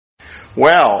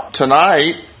Well,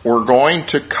 tonight we're going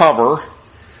to cover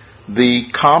the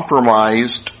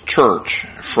compromised church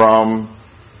from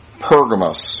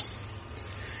Pergamos.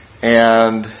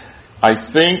 And I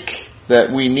think that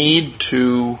we need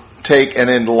to take an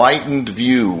enlightened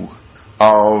view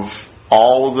of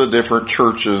all of the different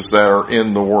churches that are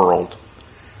in the world.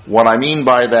 What I mean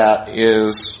by that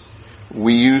is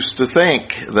we used to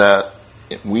think that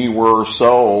we were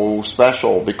so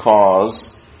special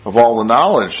because of all the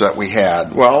knowledge that we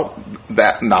had. Well,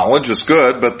 that knowledge is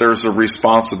good, but there's a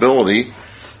responsibility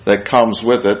that comes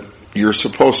with it. You're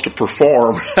supposed to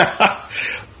perform.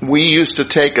 We used to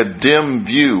take a dim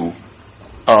view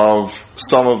of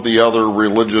some of the other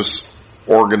religious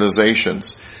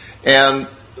organizations. And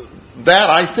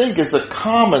that, I think, is a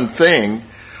common thing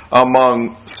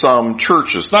among some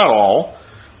churches. Not all,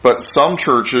 but some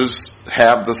churches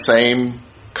have the same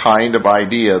kind of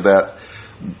idea that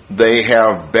they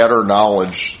have better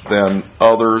knowledge than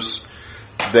others.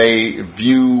 They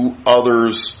view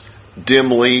others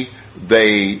dimly.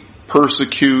 They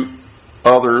persecute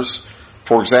others.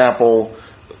 For example,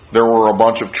 there were a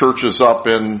bunch of churches up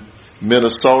in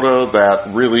Minnesota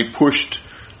that really pushed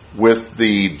with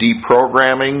the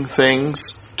deprogramming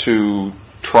things to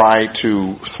try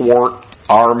to thwart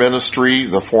our ministry,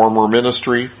 the former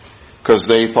ministry, because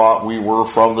they thought we were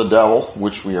from the devil,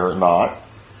 which we are not.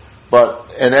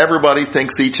 And everybody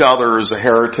thinks each other is a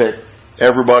heretic.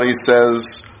 Everybody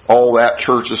says, oh, that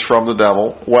church is from the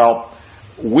devil. Well,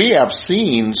 we have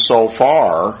seen so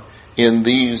far in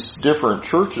these different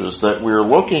churches that we're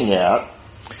looking at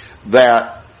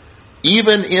that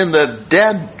even in the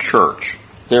dead church,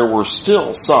 there were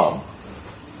still some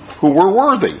who were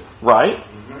worthy, right?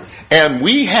 Mm-hmm. And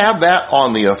we have that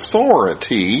on the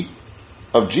authority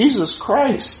of Jesus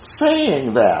Christ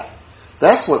saying that.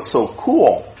 That's what's so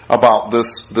cool about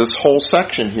this whole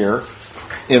section here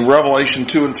in Revelation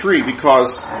 2 and 3,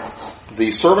 because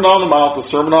the Sermon on the Mount, the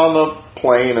Sermon on the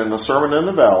Plain, and the Sermon in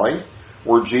the Valley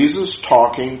were Jesus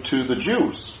talking to the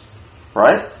Jews,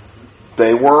 right?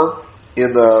 They were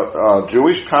in the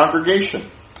Jewish congregation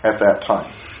at that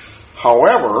time.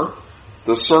 However,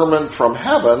 the Sermon from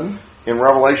Heaven in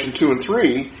Revelation 2 and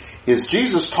 3 is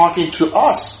Jesus talking to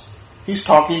us. He's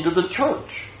talking to the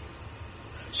church.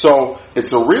 So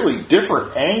it's a really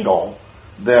different angle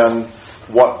than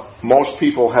what most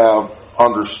people have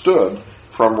understood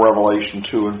from Revelation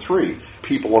 2 and 3.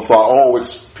 People have thought, oh,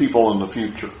 it's people in the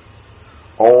future.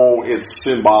 Oh, it's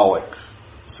symbolic.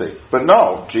 See, but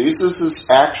no, Jesus is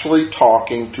actually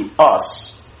talking to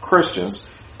us,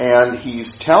 Christians, and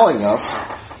he's telling us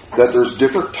that there's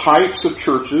different types of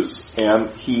churches, and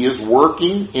he is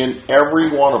working in every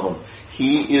one of them.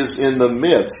 He is in the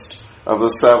midst of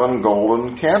the 7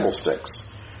 golden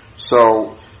candlesticks.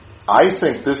 So I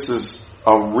think this is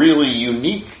a really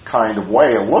unique kind of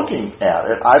way of looking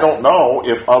at it. I don't know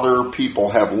if other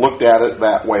people have looked at it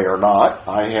that way or not.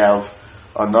 I have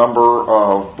a number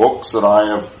of books that I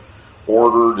have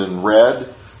ordered and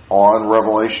read on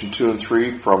Revelation 2 and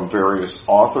 3 from various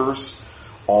authors.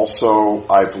 Also,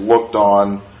 I've looked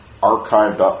on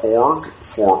archive.org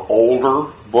for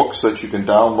older books that you can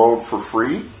download for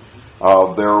free.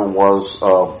 There was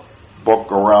a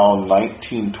book around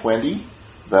 1920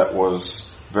 that was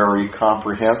very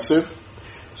comprehensive.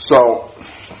 So,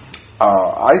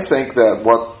 I think that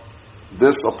what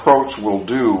this approach will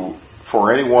do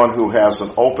for anyone who has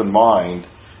an open mind,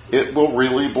 it will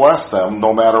really bless them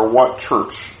no matter what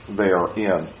church they are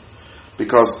in.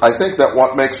 Because I think that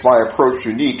what makes my approach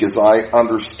unique is I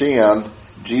understand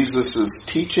Jesus'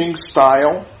 teaching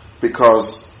style,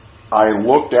 because I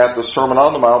looked at the Sermon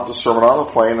on the Mount, the Sermon on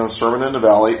the Plain, and the Sermon in the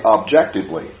Valley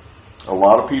objectively. A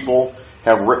lot of people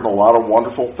have written a lot of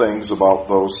wonderful things about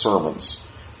those sermons,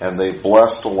 and they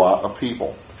blessed a lot of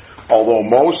people. Although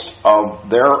most of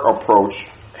their approach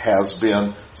has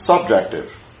been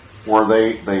subjective, where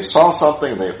they saw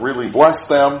something that really blessed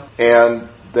them, and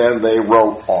then they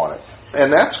wrote on it.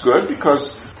 And that's good,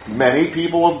 because many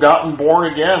people have gotten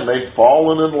born again. They've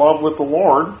fallen in love with the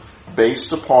Lord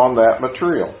based upon that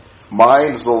material.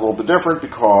 Mine is a little bit different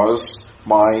because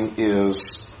mine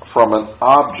is from an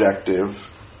objective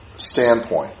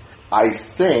standpoint. I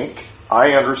think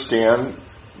I understand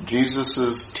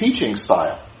Jesus' teaching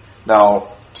style. Now,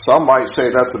 some might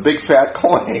say that's a big fat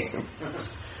claim,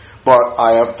 but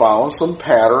I have found some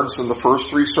patterns in the first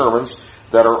 3 sermons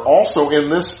that are also in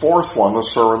this 4th one, the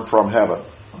Sermon from Heaven.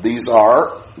 These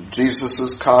are,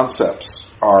 Jesus' concepts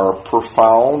are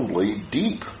profoundly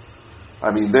deep. I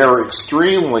mean, they're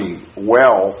extremely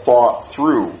well thought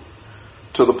through,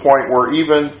 to the point where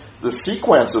even the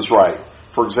sequence is right.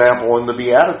 For example, in the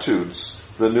Beatitudes,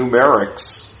 the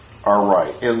numerics are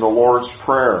right. In the Lord's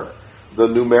Prayer, the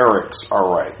numerics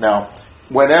are right. Now,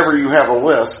 whenever you have a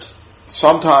list,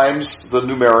 sometimes the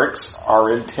numerics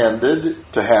are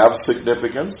intended to have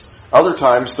significance. Other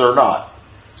times they're not.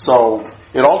 So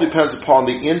it all depends upon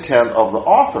the intent of the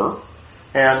author.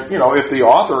 And, if the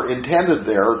author intended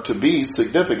there to be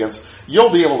significance,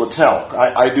 you'll be able to tell.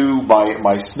 I do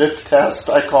my sniff test,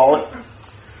 I call it,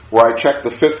 where I check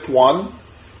the fifth one.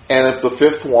 And if the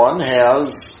fifth one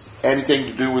has anything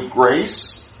to do with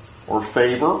grace or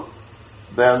favor,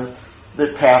 then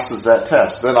it passes that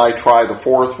test. Then I try the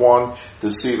fourth one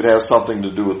to see if it has something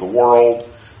to do with the world,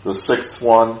 the sixth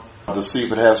one to see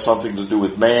if it has something to do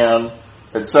with man,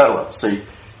 etc. See,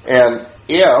 and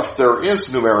if there is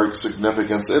numeric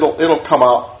significance, it'll come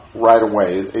out right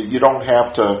away. You don't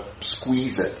have to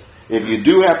squeeze it. If you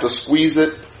do have to squeeze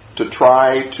it to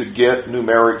try to get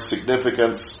numeric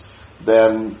significance,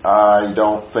 then I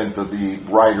don't think that the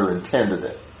writer intended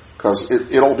it, because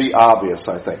it'll be obvious,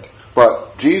 I think.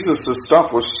 But Jesus'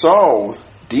 stuff was so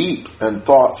deep and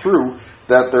thought through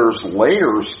that there's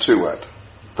layers to it.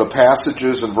 The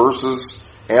passages and verses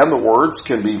and the words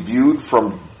can be viewed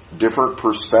from different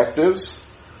perspectives.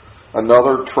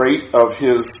 Another trait of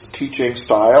his teaching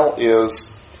style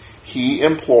is he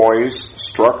employs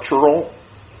structural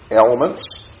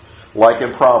elements like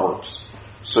in Proverbs.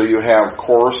 So you have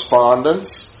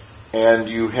correspondence and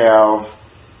you have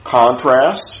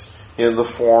contrast in the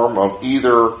form of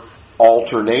either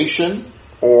alternation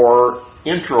or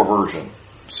introversion.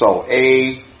 So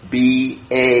A,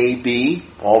 B,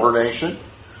 alternation,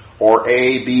 or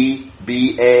A,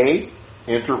 B, A,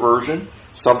 introversion.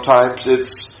 Sometimes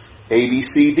it's A, B,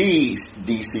 C, D,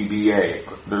 C, B,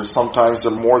 A. Sometimes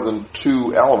there are more than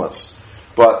two elements.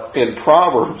 But in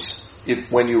Proverbs,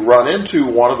 when you run into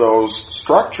one of those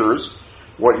structures,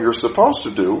 what you're supposed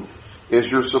to do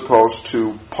is you're supposed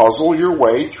to puzzle your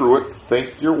way through it,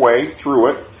 think your way through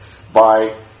it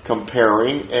by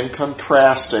comparing and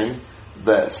contrasting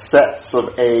the sets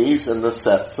of A's and the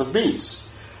sets of B's.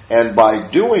 And by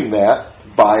doing that,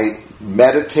 by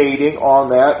meditating on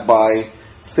that, by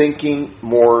thinking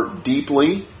more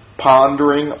deeply,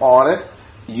 pondering on it,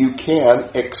 you can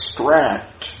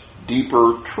extract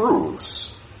deeper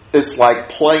truths. It's like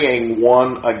playing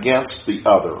one against the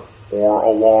other or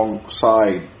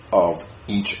alongside of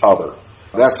each other.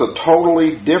 That's a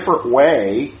totally different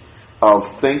way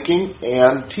of thinking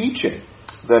and teaching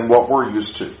than what we're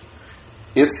used to.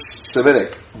 It's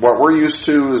Semitic. What we're used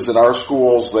to is in our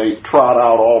schools, they trot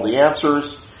out all the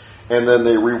answers and then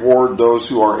they reward those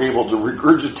who are able to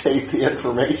regurgitate the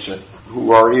information,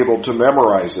 who are able to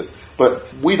memorize it.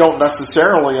 But we don't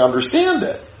necessarily understand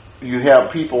it. You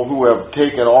have people who have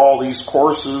taken all these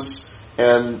courses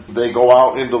and they go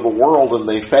out into the world and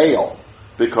they fail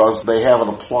because they haven't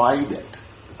applied it.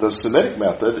 The Semitic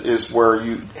method is where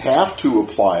you have to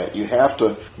apply it. You have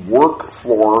to work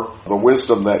for the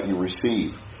wisdom that you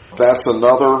receive. That's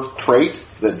another trait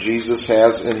that Jesus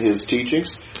has in his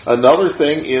teachings. Another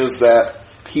thing is that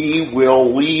he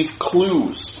will leave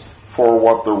clues for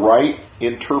what the right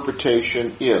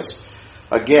interpretation is.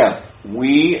 Again,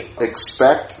 we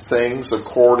expect things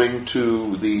according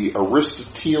to the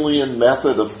Aristotelian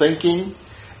method of thinking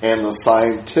and the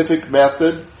scientific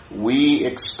method. We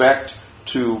expect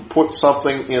to put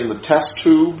something in the test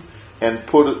tube and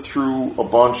put it through a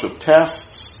bunch of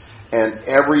tests, and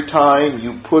every time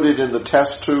you put it in the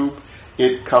test tube,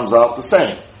 it comes out the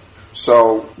same.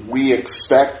 So we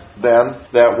expect then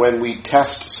that when we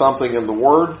test something in the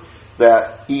Word,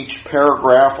 that each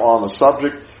paragraph on the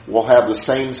subject will have the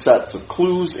same sets of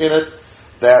clues in it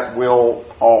that will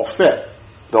all fit.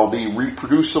 They'll be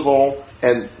reproducible,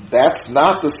 and that's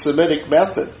not the Semitic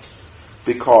method,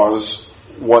 because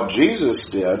what Jesus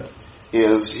did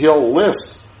is he'll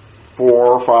list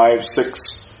 4, 5,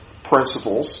 6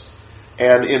 principles,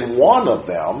 and in one of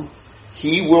them,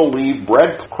 he will leave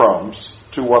breadcrumbs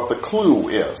to what the clue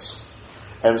is.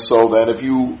 And so then if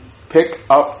you pick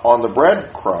up on the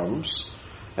breadcrumbs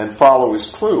and follow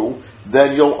his clue,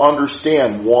 then you'll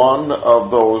understand one of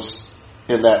those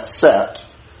in that set,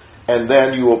 and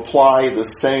then you apply the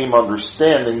same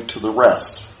understanding to the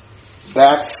rest.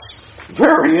 That's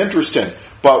very interesting.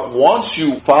 But once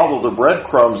you follow the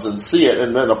breadcrumbs and see it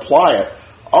and then apply it,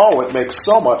 it makes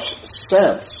so much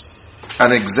sense.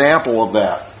 An example of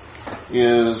that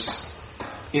is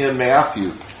in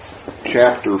Matthew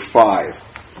chapter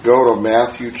 5. Go to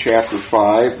Matthew chapter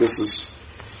 5. This is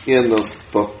in the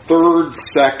third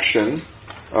section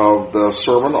of the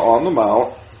Sermon on the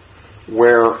Mount,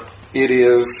 where it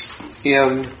is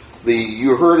in the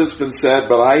 "you heard it's been said,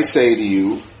 but I say to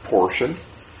you" portion.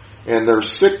 And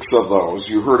there's 6 of those.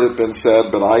 You heard it been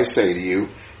said, but I say to you.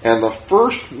 And the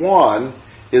first one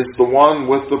is the one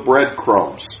with the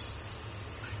breadcrumbs.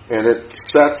 And it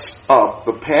sets up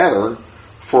the pattern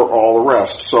for all the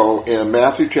rest. So in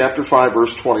Matthew chapter 5,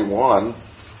 verse 21,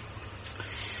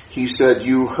 he said,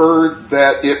 "You heard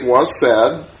that it was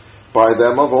said by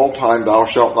them of old time, thou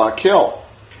shalt not kill.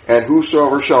 And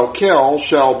whosoever shall kill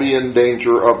shall be in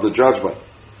danger of the judgment.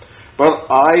 But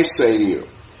I say to you,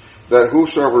 that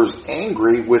whosoever is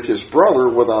angry with his brother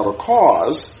without a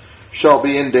cause shall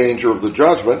be in danger of the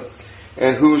judgment.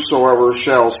 And whosoever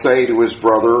shall say to his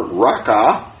brother,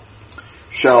 Raka,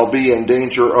 shall be in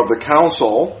danger of the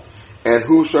council. And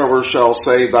whosoever shall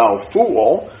say, thou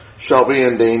fool, shall be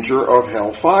in danger of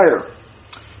hellfire.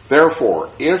 Therefore,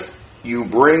 if you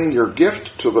bring your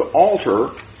gift to the altar,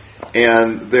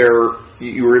 and there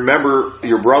you remember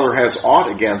your brother has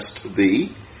aught against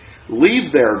thee,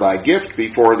 leave there thy gift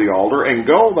before the altar, and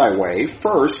go thy way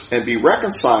first, and be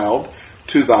reconciled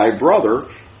to thy brother,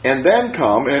 and then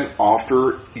come and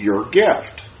offer your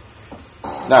gift."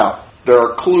 Now, there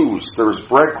are clues. There's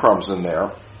breadcrumbs in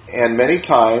there, and many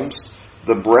times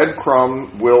the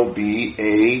breadcrumb will be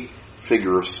a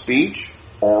figure of speech,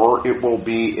 or it will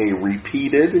be a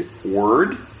repeated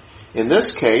word. In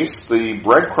this case, the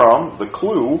breadcrumb, the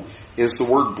clue, is the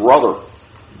word brother.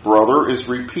 Brother is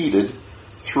repeated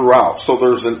throughout. So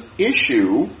there's an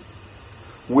issue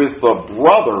with the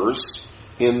brothers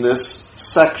in this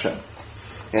section.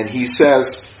 And he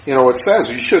says, it says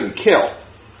you shouldn't kill,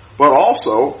 but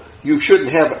also you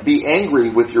shouldn't be angry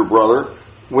with your brother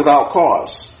without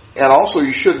cause. And also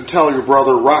you shouldn't tell your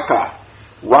brother Raka.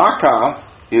 Raka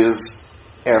is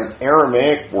an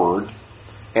Aramaic word,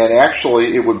 and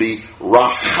actually it would be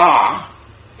Raha,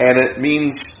 and it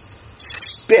means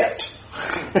spit.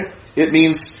 It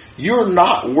means you're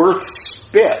not worth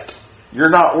spit. You're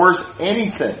not worth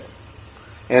anything.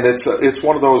 And it's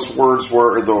one of those words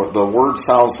where the word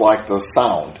sounds like the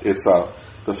sound.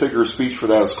 The figure of speech for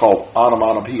that is called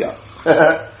onomatopoeia.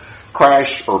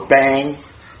 Crash or bang,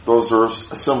 those are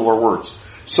similar words.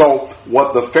 So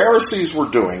what the Pharisees were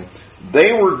doing,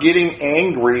 they were getting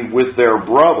angry with their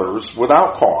brothers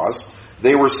without cause.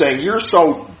 They were saying, you're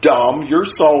so dumb, you're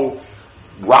so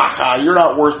raka, you're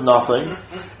not worth nothing.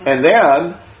 And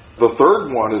then the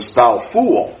third one is thou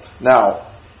fool. Now,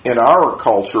 in our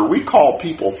culture, we call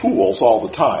people fools all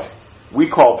the time. We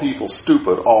call people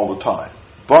stupid all the time.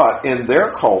 But in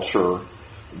their culture,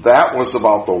 that was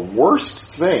about the worst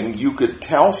thing you could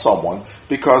tell someone,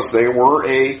 because they were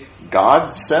a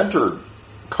God-centered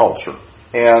culture.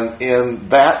 And in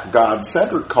that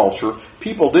God-centered culture,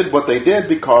 people did what they did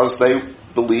because they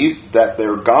believed that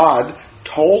their God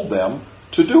told them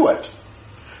to do it.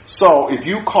 So if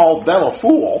you called them a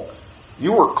fool,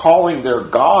 you were calling their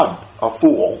God a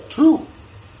fool too.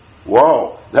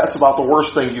 Whoa, that's about the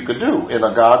worst thing you could do in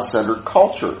a God-centered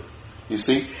culture. You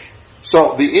see?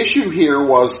 So the issue here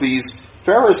was these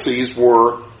Pharisees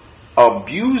were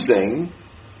abusing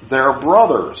their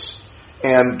brothers.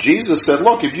 And Jesus said,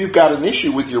 look, if you've got an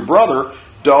issue with your brother,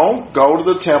 don't go to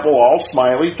the temple all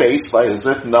smiley faced as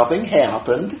if nothing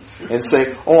happened and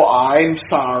say, oh, I'm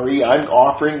sorry, I'm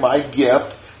offering my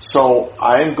gift, so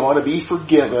I'm going to be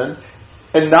forgiven,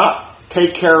 and not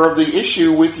take care of the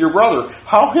issue with your brother.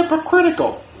 How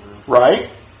hypocritical, right?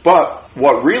 But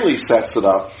what really sets it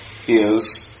up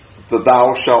is the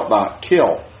thou shalt not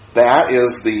kill. That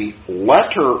is the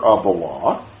letter of the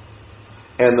law.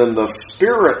 And then the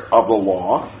spirit of the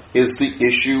law is the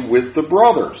issue with the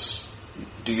brothers.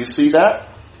 Do you see that?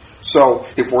 So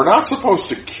if we're not supposed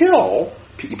to kill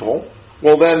people,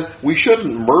 well then we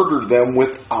shouldn't murder them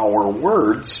with our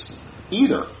words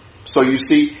either. So you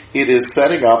see, it is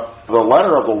setting up the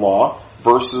letter of the law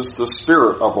versus the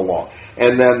spirit of the law.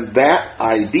 And then that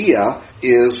idea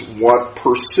is what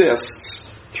persists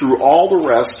through all the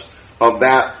rest of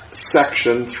that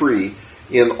section 3,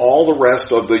 in all the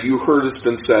rest of the you heard it's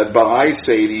been said, but I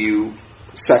say to you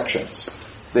sections.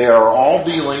 They are all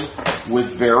dealing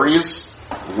with various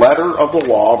letter of the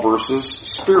law versus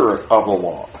spirit of the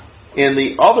law. In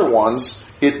the other ones,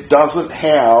 it doesn't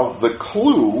have the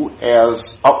clue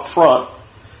as up front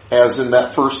as in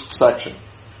that first section.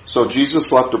 So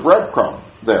Jesus left a breadcrumb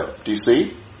there. Do you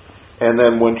see? And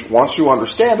then once you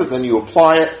understand it, then you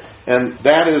apply it. And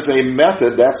that is a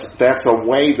method, that's a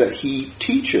way that he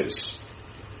teaches.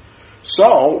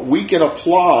 So we can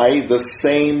apply the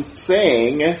same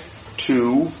thing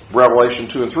to Revelation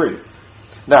 2 and 3.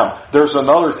 Now, there's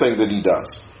another thing that he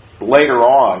does. Later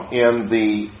on in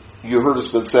the you heard it's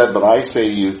been said, but I say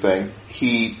to you thing,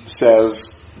 he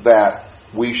says that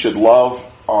we should love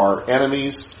our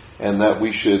enemies and that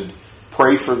we should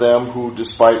pray for them who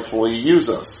despitefully use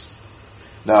us.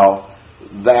 Now,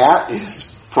 that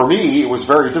is For me, it was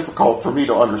very difficult for me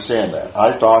to understand that.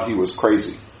 I thought he was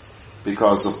crazy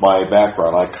because of my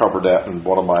background. I covered that in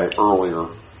one of my earlier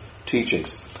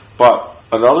teachings. But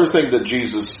another thing that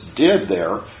Jesus did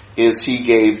there is he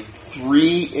gave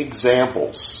 3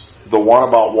 examples. The one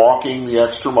about walking the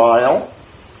extra mile,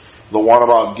 the one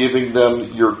about giving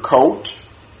them your coat,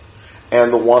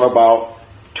 and the one about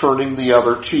turning the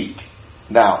other cheek.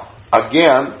 Now,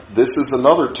 again, this is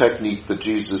another technique that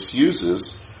Jesus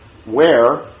uses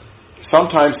where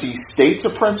sometimes he states a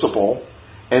principle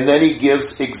and then he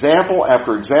gives example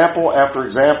after example after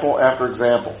example after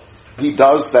example. He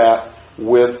does that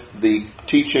with the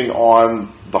teaching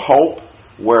on the hope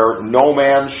where no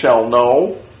man shall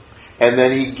know, and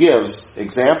then he gives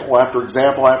example after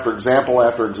example after example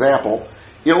after example,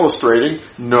 illustrating,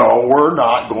 no, we're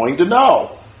not going to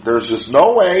know. There's just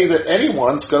no way that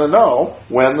anyone's going to know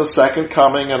when the second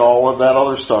coming and all of that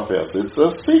other stuff is. It's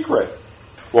a secret.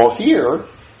 Well, here,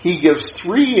 he gives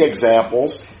 3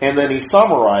 examples, and then he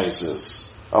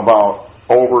summarizes about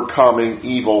overcoming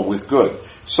evil with good.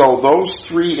 So those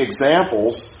 3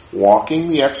 examples, walking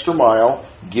the extra mile,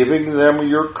 giving them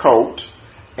your coat,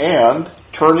 and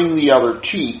turning the other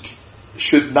cheek,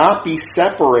 should not be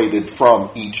separated from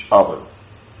each other.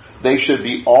 They should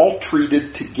be all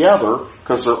treated together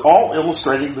because they're all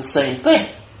illustrating the same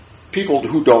thing. People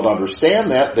who don't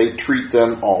understand that, they treat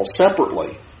them all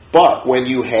separately. But when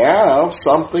you have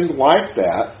something like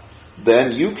that,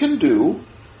 then you can do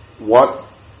what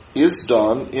is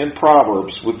done in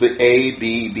Proverbs with the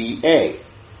ABBA.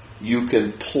 You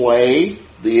can play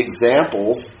the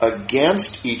examples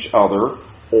against each other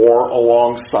or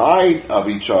alongside of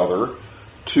each other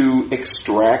to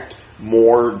extract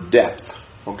more depth.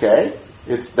 Okay?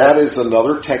 That is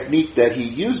another technique that he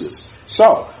uses.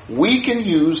 So, we can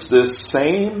use this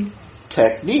same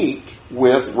technique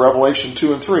with Revelation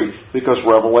 2 and 3, because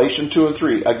Revelation 2 and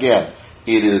 3, again,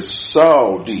 it is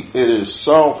so deep, it is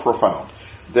so profound.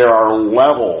 There are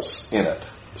levels in it.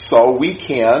 So we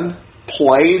can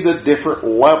play the different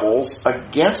levels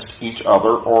against each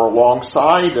other or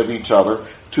alongside of each other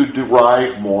to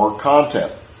derive more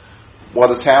content. What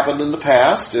has happened in the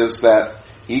past is that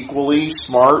equally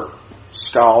smart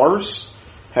scholars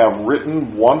have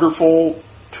written wonderful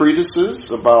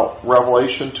treatises about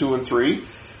Revelation 2 and 3,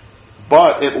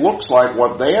 but it looks like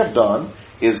what they have done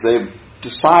is they've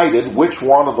decided which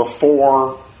one of the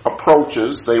 4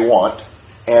 approaches they want,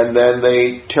 and then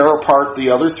they tear apart the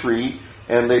other 3,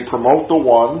 and they promote the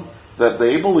one that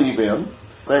they believe in.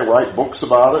 They write books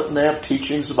about it, and they have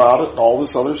teachings about it, and all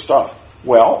this other stuff.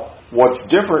 Well, what's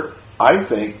different, I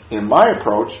think, in my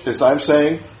approach, is I'm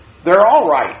saying they're all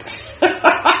right.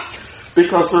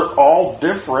 Because they're all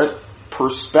different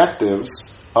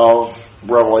perspectives of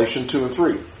Revelation 2 and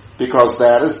 3. Because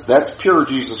that's pure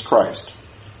Jesus Christ.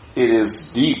 It is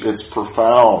deep, it's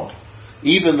profound.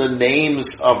 Even the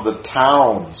names of the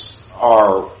towns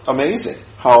are amazing,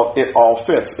 how it all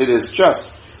fits. It is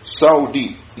just so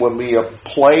deep. When we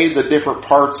play the different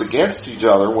parts against each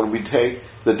other, when we take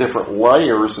the different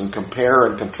layers and compare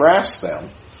and contrast them,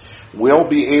 we'll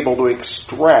be able to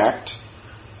extract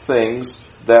things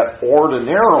that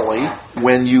ordinarily,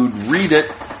 when you read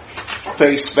it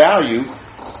face value,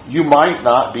 you might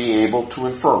not be able to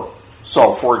infer.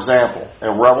 So, for example,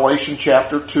 in Revelation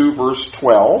chapter 2, verse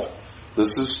 12,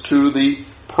 this is to the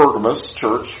Pergamos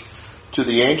church. To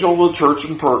the angel of the church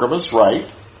in Pergamos write,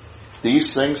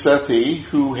 these things saith he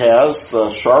who has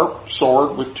the sharp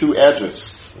sword with 2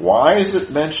 edges. Why is it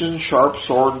mentioned sharp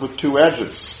sword with 2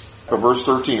 edges? Verse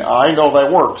 13, I know thy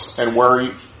works, and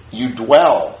where you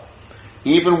dwell,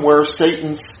 even where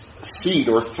Satan's seat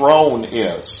or throne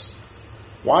is.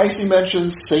 Why does he mention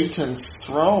Satan's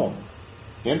throne?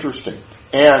 Interesting.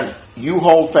 And you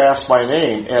hold fast my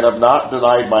name, and have not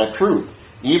denied my truth,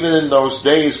 even in those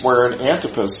days wherein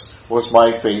Antipas was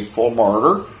my faithful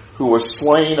martyr, who was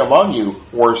slain among you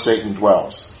where Satan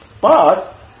dwells.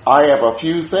 But I have a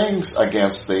few things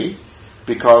against thee,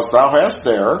 because thou hast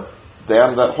there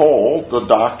them that hold the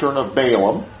doctrine of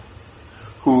Balaam,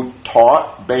 who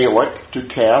taught Balak to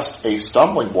cast a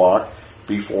stumbling block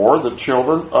before the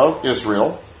children of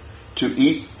Israel, to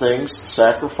eat things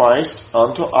sacrificed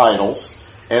unto idols,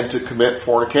 and to commit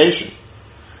fornication.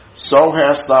 So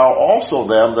hast thou also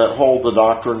them that hold the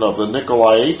doctrine of the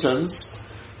Nicolaitans,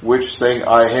 which thing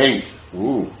I hate.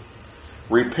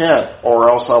 Repent, or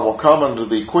else I will come unto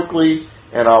thee quickly,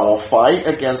 and I will fight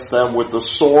against them with the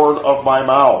sword of my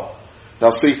mouth. Now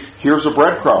see, here's a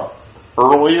breadcrumb.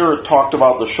 Earlier it talked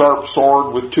about the sharp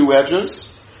sword with 2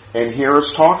 edges, and here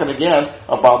it's talking again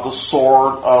about the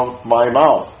sword of my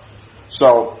mouth.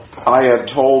 So, I had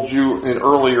told you in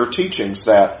earlier teachings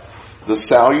that The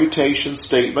salutation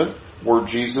statement, where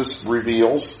Jesus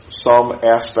reveals some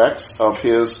aspects of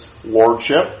his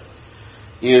lordship,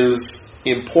 is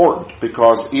important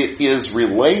because it is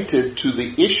related to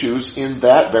the issues in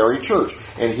that very church.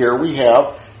 And here we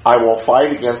have, I will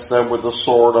fight against them with the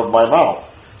sword of my mouth.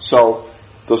 So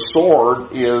the sword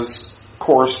is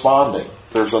corresponding.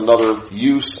 There's another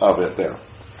use of it there.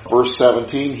 Verse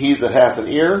 17, he that hath an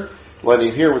ear, let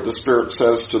him hear what the Spirit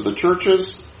says to the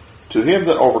churches. To him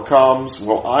that overcomes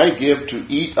will I give to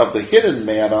eat of the hidden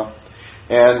manna,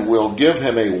 and will give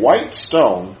him a white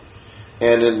stone,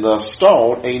 and in the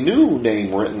stone a new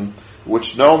name written,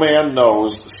 which no man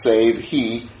knows save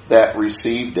he that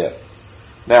received it.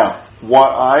 Now,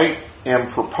 what I am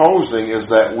proposing is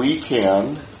that we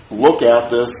can look at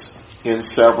this in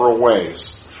several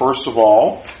ways. First of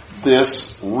all,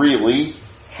 this really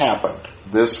happened.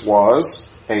 This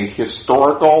was a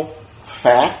historical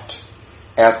fact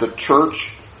at the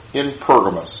church in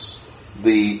Pergamos.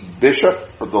 The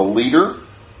bishop, or the leader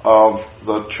of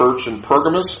the church in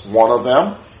Pergamos, one of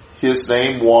them, his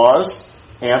name was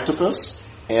Antipas,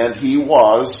 and he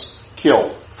was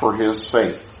killed for his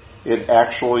faith. It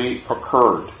actually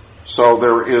occurred. So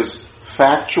there is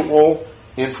factual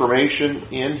information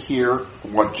in here,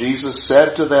 what Jesus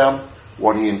said to them,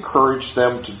 what he encouraged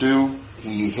them to do.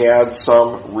 He had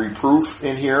some reproof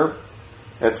in here,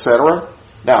 etc.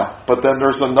 Now, but then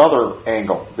there's another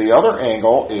angle. The other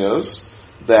angle is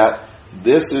that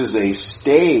this is a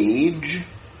stage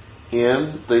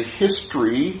in the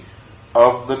history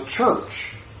of the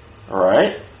church.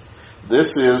 Alright?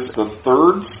 This is the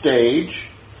third stage.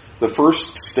 The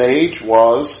first stage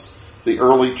was the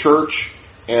early church,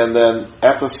 and then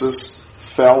Ephesus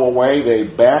fell away. They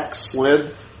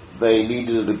backslid. They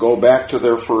needed to go back to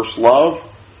their first love,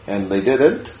 and they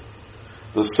didn't.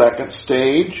 The second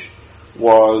stage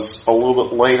was a little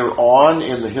bit later on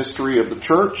in the history of the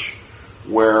church,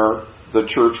 where the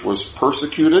church was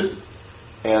persecuted,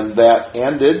 and that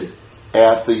ended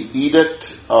at the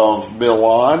Edict of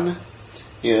Milan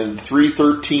in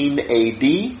 313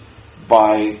 AD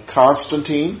by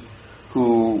Constantine,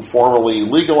 who formally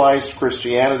legalized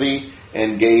Christianity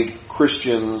and gave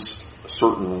Christians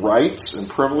certain rights and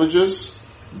privileges.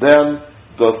 Then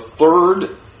the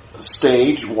third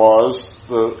stage was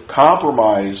the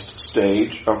compromised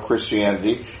stage of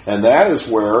Christianity, and that is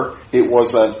where it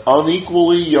was an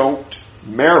unequally yoked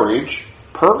marriage,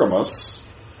 Pergamos,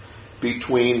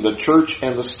 between the church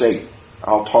and the state.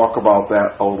 I'll talk about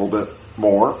that a little bit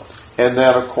more. And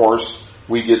then, of course,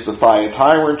 we get the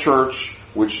Thyatiran church,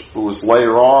 which was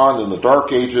later on in the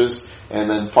Dark Ages, and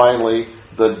then finally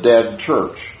the dead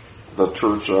church, the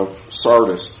church of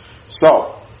Sardis.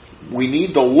 So, we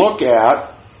need to look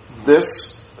at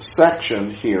this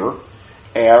section here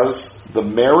as the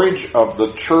marriage of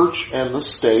the church and the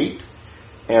state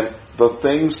and the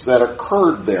things that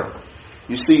occurred there.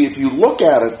 You see, if you look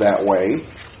at it that way,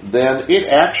 then it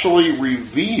actually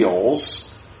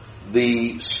reveals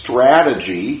the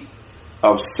strategy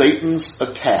of Satan's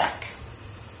attack.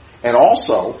 And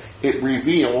also, it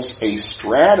reveals a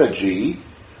strategy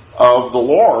of the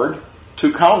Lord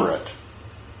to counter it.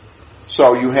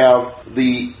 So you have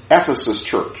the Ephesus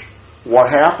church. What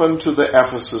happened to the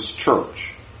Ephesus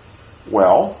church?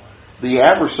 Well, the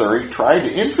adversary tried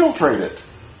to infiltrate it.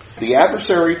 The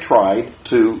adversary tried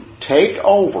to take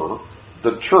over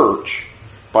the church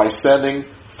by sending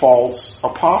false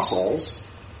apostles,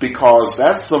 because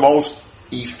that's the most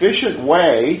efficient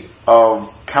way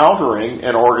of countering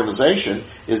an organization,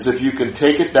 is if you can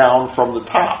take it down from the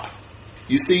top.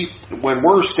 You see, when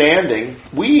we're standing,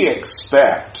 we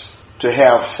expect to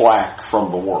have flack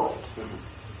from the world.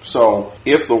 So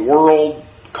if the world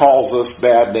calls us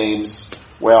bad names,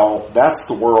 well, that's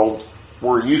the world.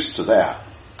 We're used to that.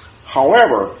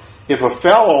 However, if a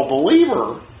fellow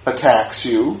believer attacks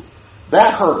you,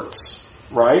 that hurts,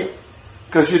 right?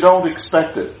 Because you don't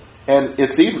expect it. And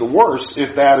it's even worse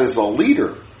if that is a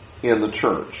leader in the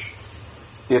church,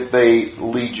 if they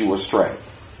lead you astray.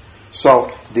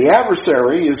 So the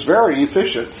adversary is very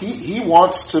efficient. He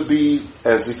wants to be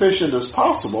as efficient as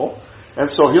possible, and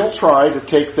so he'll try to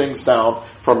take things down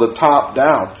from the top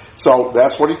down. So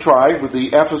that's what he tried with the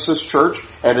Ephesus church,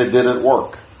 and it didn't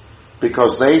work,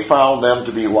 because they found them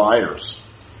to be liars.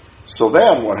 So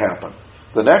then what happened?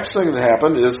 The next thing that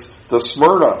happened is the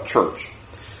Smyrna church.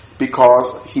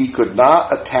 Because he could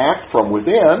not attack from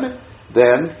within,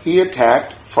 then he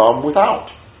attacked from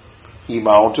without. He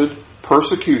mounted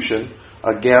persecution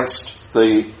against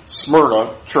the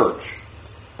Smyrna church.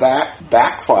 That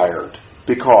backfired,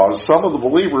 because some of the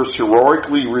believers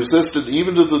heroically resisted,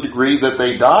 even to the degree that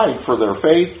they died for their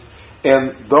faith,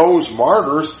 And those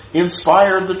martyrs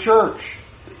inspired the church.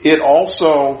 It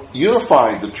also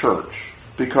unified the church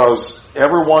because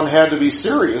everyone had to be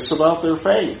serious about their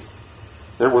faith.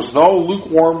 There was no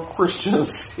lukewarm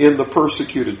Christians in the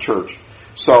persecuted church.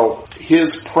 So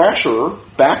his pressure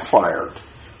backfired.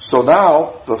 So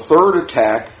now the third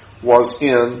attack was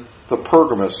in the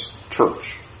Pergamos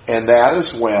church. And that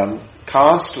is when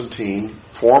Constantine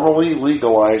formally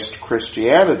legalized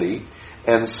Christianity,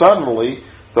 and suddenly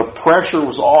the pressure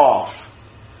was off.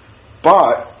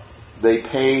 But they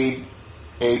paid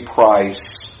a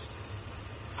price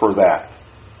for that,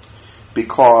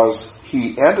 because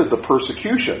he ended the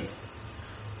persecution,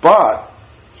 but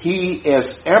he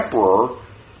as emperor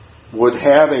would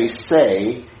have a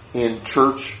say in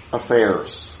church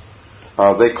affairs.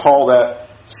 They call that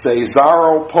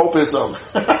Caesaropopism.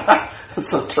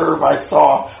 That's a term I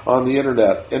saw on the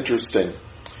internet. Interesting.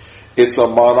 It's a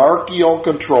monarchical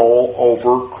control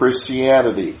over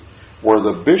Christianity, where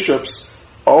the bishops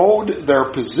owed their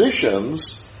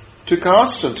positions to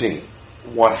Constantine.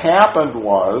 What happened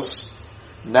was,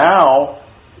 now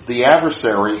the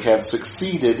adversary had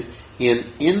succeeded in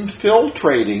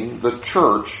infiltrating the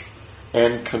church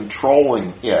and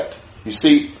controlling it. You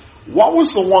see, what was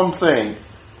the one thing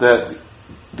that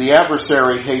the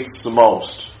adversary hates the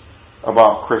most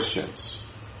about Christians?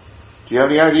 Do you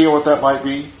have any idea what that might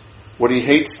be? What he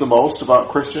hates the most about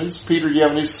Christians? Peter, do you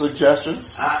have any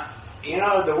suggestions?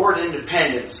 The word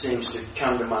independent seems to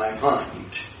come to my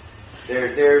mind.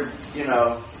 They're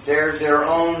their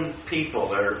own people.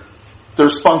 They're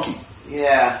spunky.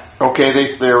 Yeah.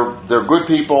 Okay, they're good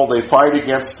people. They fight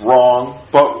against wrong.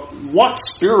 But what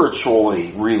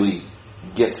spiritually really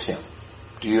gets him?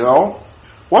 Do you know?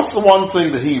 What's the one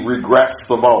thing that he regrets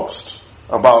the most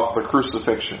about the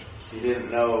crucifixion? He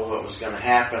didn't know what was going to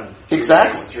happen.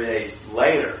 Exactly. 3 days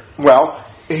later. Well,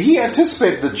 he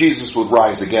anticipated that Jesus would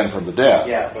rise again from the dead.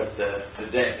 Yeah, but the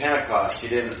day of Pentecost, he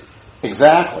didn't.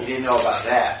 Exactly. He didn't know about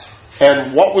that.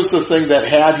 And what was the thing that,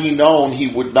 had he known, he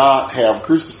would not have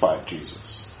crucified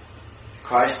Jesus?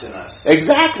 Christ in us.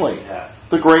 Exactly. Yeah.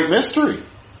 The great mystery,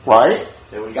 right?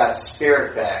 That we got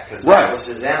spirit back, because that was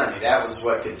his enemy. That was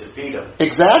what could defeat him.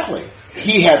 Exactly.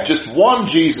 He had just one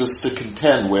Jesus to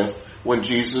contend with when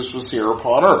Jesus was here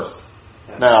upon earth.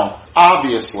 Yeah. Now,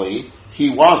 obviously, he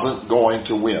wasn't going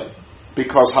to win.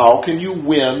 Because how can you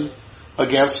win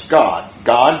against God?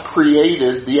 God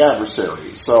created the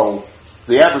adversary. So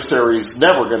the adversary is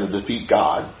never going to defeat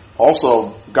God.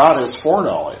 Also, God has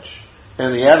foreknowledge.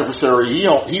 And the adversary,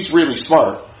 he's really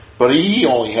smart, but he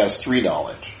only has 3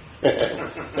 knowledge.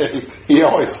 He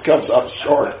always comes up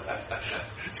short.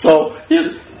 So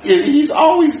he's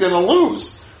always going to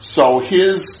lose. So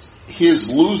his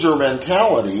loser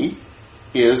mentality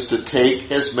is to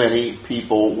take as many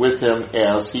people with him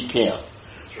as he can.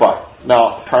 But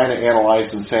now, trying to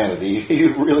analyze insanity,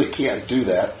 you really can't do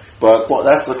that. But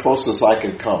that's the closest I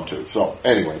can come to. So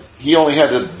anyway, he only had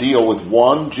to deal with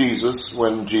one Jesus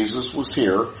when Jesus was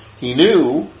here. He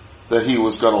knew that he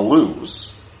was going to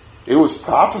lose. It was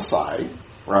prophesied,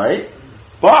 right?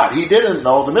 But he didn't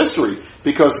know the mystery.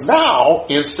 Because now,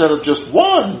 instead of just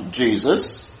one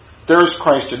Jesus, there's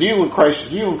Christ in you, and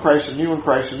Christ in you, and Christ in you, and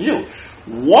Christ in you.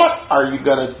 What are you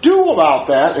going to do about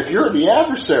that if you're the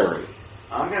adversary?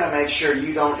 I'm going to make sure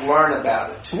you don't learn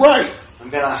about it. Right. I'm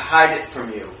going to hide it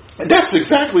from you. And that's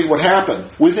exactly what happened.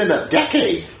 Within a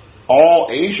decade, all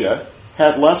Asia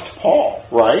had left Paul,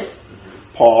 right?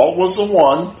 Mm-hmm. Paul was the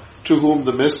one to whom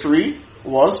the mystery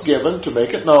was given to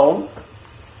make it known.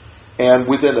 And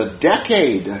within a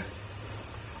decade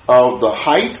of the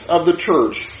height of the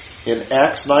church in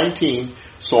Acts 19,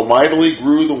 so mightily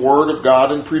grew the word of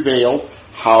God and prevailed.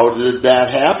 How did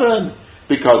that happen?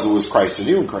 Because it was Christ in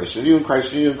you, and Christ in you, and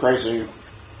Christ in you, and Christ in you.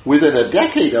 Within a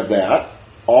decade of that,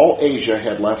 all Asia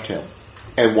had left him.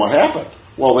 And what happened?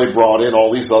 Well, they brought in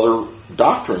all these other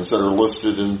doctrines that are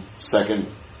listed in 2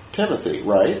 Timothy,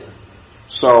 right?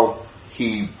 So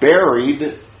he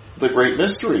buried the great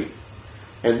mystery.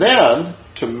 And then,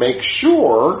 to make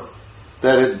sure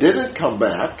that it didn't come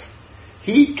back,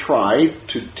 he tried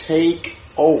to take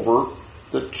over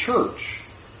the church.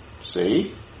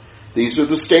 See? These are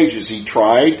the stages. He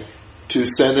tried to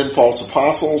send in false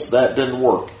apostles. That didn't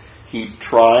work. He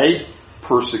tried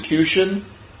persecution.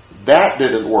 That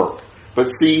didn't work. But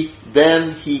see,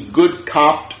 then he good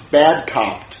copped, bad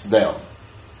copped them.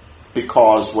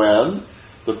 Because when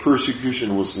the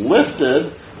persecution was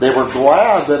lifted, they were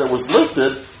glad that it was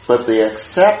lifted, but they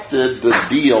accepted the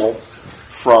deal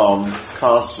from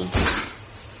Constantine.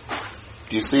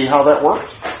 Do you see how that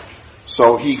worked?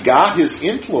 So he got his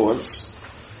influence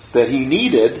that he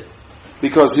needed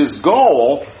because his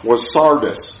goal was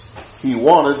Sardis. He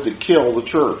wanted to kill the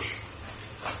church.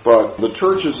 But the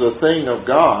church is a thing of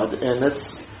God, and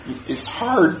it's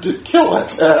hard to kill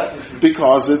it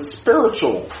because it's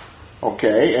spiritual.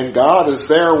 Okay? And God is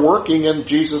there working, and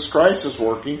Jesus Christ is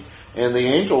working, and the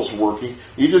angels working.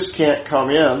 You just can't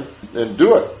come in and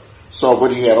do it.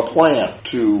 But he had a plan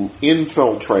to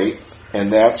infiltrate,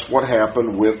 and that's what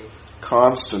happened with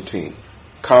Constantine.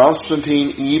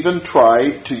 Constantine even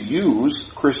tried to use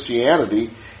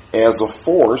Christianity as a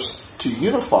force to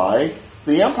unify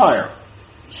the empire.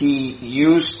 He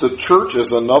used the church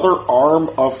as another arm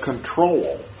of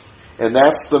control. And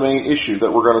that's the main issue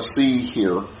that we're going to see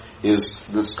here, is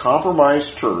this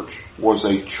compromised church was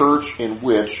a church in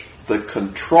which the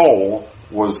control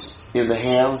was in the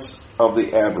hands of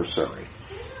the adversary.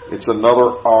 It's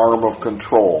another arm of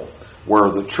control where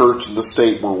the church and the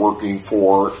state were working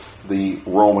for the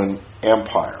Roman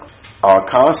Empire.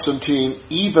 Constantine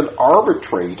even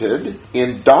arbitrated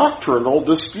in doctrinal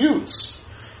disputes.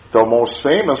 The most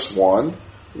famous one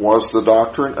was the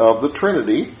doctrine of the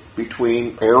Trinity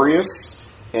between Arius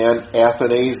and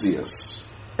Athanasius.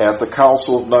 At the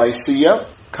Council of Nicaea,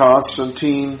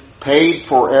 Constantine paid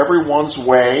for everyone's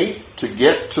way to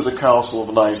get to the Council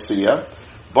of Nicaea,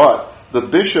 but the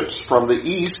bishops from the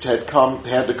east had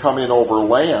to come in over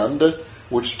land,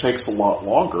 which takes a lot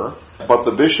longer. But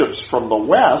the bishops from the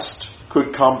west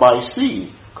could come by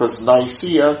sea, because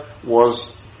Nicaea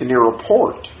was near a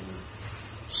port.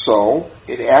 So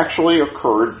it actually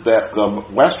occurred that the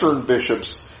western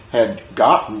bishops had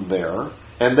gotten there,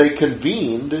 and they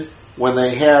convened when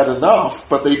they had enough,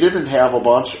 but they didn't have a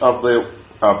bunch of the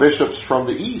bishops from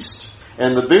the east.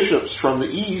 And the bishops from the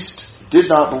east did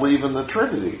not believe in the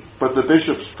Trinity, but the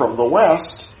bishops from the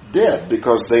west did,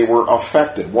 because they were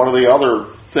affected. One of the other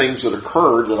things that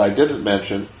occurred that I didn't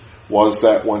mention was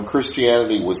that when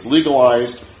Christianity was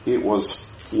legalized, it was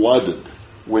flooded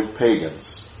with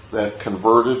pagans that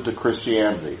converted to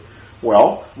Christianity.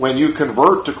 Well, when you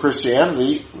convert to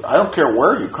Christianity, I don't care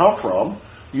where you come from,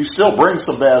 you still bring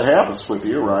some bad habits with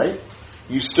you, right?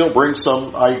 You still bring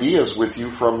some ideas with you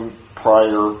from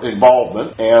prior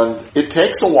involvement, and it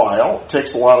takes a while, it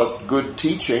takes a lot of good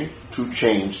teaching to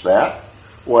change that.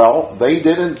 Well, they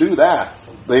didn't do that.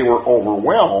 They were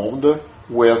overwhelmed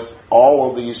with all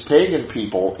of these pagan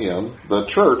people in the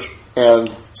church.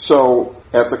 And so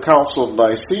at the Council of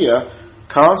Nicaea,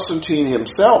 Constantine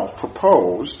himself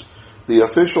proposed the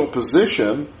official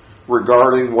position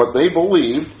regarding what they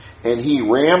believed, and he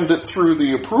rammed it through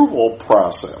the approval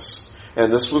process.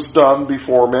 And this was done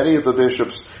before many of the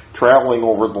bishops traveling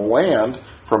over the land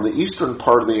from the eastern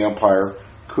part of the empire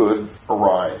could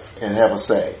arrive and have a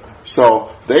say.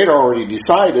 So they'd already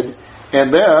decided,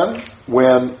 and then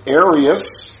when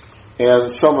Arius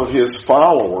and some of his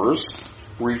followers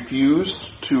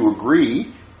refused to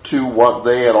agree to what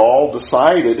they had all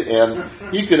decided, and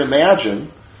you can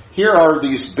imagine, here are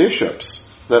these bishops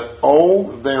that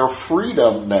owe their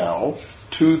freedom now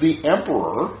to the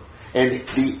emperor, and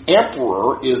the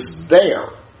emperor is there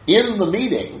in the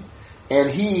meeting, and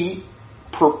he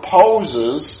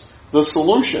proposes the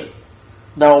solution.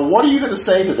 Now, what are you going to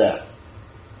say to that?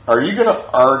 Are you going to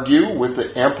argue with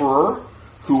the emperor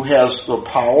who has the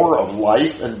power of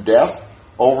life and death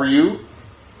over you?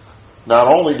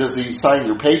 Not only does he sign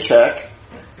your paycheck,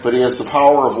 but he has the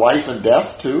power of life and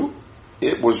death too?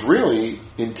 It was really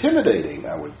intimidating,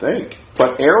 I would think.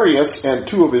 But Arius and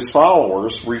two of his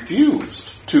followers refused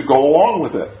to go along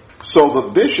with it. So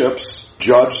the bishops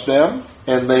judged them,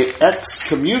 and they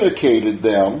excommunicated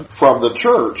them from the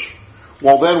church.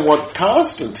 Well, then what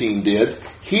Constantine did,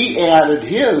 he added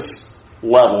his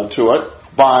level to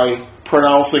it by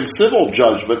pronouncing civil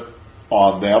judgment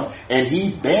on them, and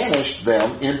he banished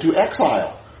them into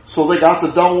exile. So they got the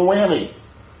double whammy.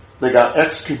 They got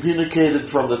excommunicated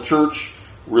from the church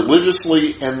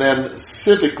religiously, and then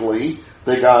civically,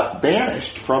 they got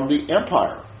banished from the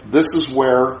empire. This is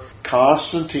where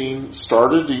Constantine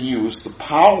started to use the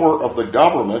power of the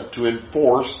government to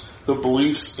enforce the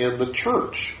beliefs in the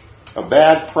church. A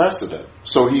bad precedent.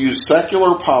 So he used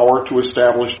secular power to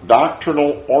establish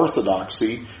doctrinal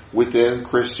orthodoxy within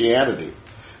Christianity.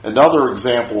 Another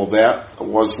example of that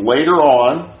was later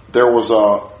on, there was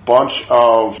a bunch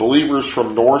of believers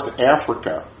from North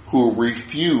Africa who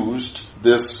refused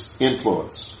this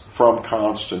influence from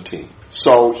Constantine.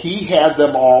 So he had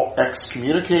them all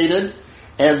excommunicated,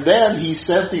 and then he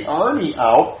sent the army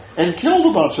out and killed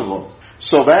a bunch of them.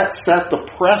 So that set the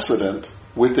precedent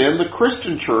within the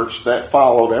Christian church that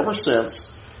followed ever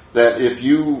since, that if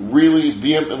you really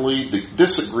vehemently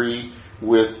disagree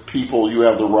with people, you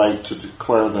have the right to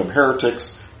declare them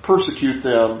heretics, persecute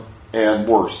them, and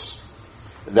worse.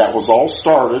 That was all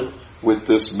started with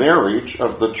this marriage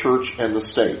of the church and the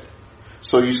state.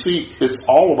 So you see, it's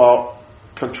all about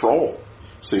control.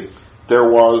 See, there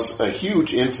was a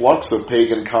huge influx of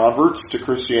pagan converts to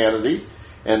Christianity,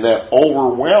 and that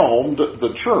overwhelmed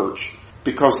the church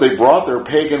because they brought their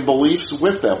pagan beliefs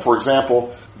with them. For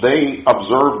example, they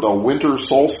observed a winter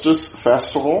solstice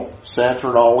festival,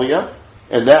 Saturnalia,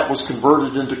 and that was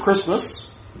converted into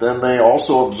Christmas. Then they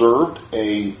also observed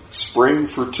a spring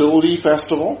fertility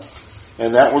festival,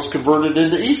 and that was converted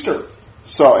into Easter.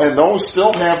 So, and those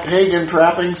still have pagan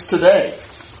trappings today.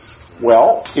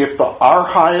 Well, if our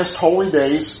highest holy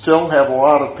days still have a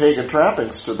lot of pagan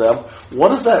trappings to them, what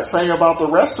does that say about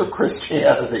the rest of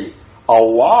Christianity? A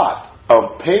lot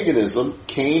of paganism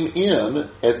came in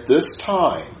at this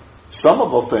time. Some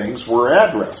of the things were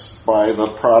addressed by the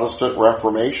Protestant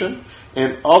Reformation,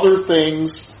 and other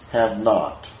things have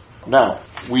not. Now,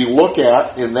 we look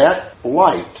at, in that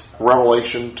light,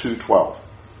 Revelation 2:12.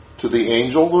 To the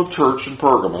angel of the church in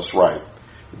Pergamos write,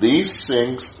 these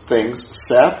things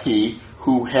saith he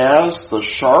who has the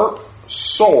sharp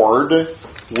sword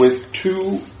with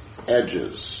two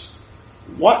edges.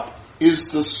 What is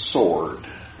the sword?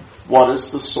 What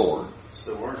is the sword? It's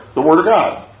the Word. The Word of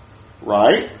God,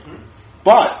 right? Mm-hmm.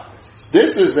 But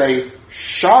this is a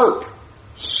sharp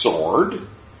sword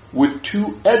with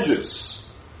two edges.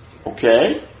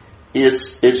 Okay?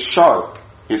 It's sharp.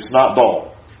 It's not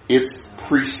dull. It's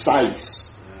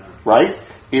precise. Right?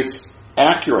 It's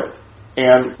accurate.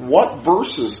 And what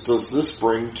verses does this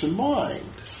bring to mind?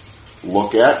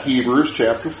 Look at Hebrews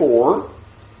chapter 4,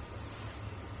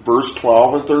 verse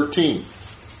 12 and 13.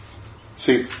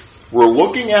 See, we're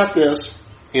looking at this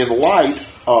in light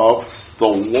of the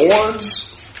Lord's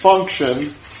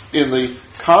function in the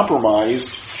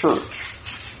compromised church,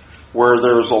 where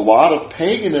there's a lot of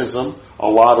paganism, a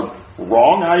lot of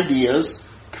wrong ideas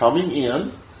coming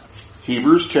in.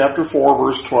 Hebrews chapter 4,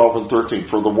 verse 12 and 13.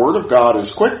 For the word of God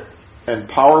is quick and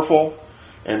powerful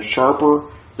and sharper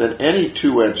than any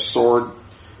two-edged sword,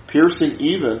 piercing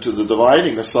even to the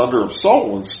dividing asunder of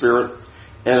soul and spirit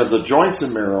and of the joints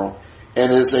and marrow,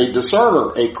 and is a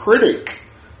discerner, a critic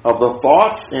of the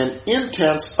thoughts and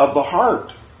intents of the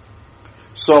heart.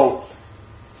 So,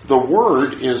 the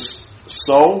word is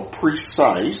so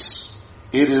precise,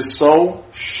 it is so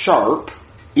sharp,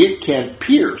 it can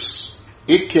pierce,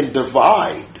 it can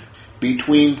divide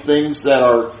between things that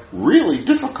are really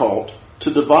difficult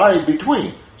to divide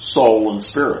between, soul and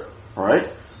spirit.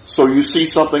 Alright? So you see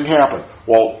something happen.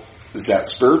 Well, is that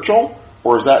spiritual,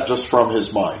 or is that just from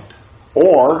his mind?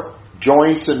 Or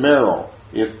joints and marrow.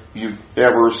 If you've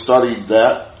ever studied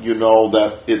that, you know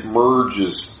that it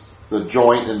merges the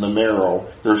joint and the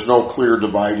marrow. There's no clear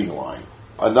dividing line.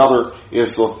 Another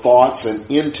is the thoughts and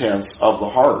intents of the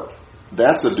heart.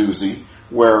 That's a doozy,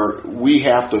 where we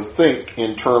have to think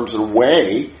in terms of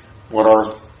weigh what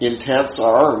our intents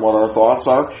are and what our thoughts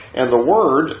are. And the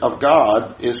Word of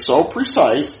God is so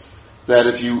precise that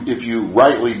if you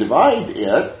rightly divide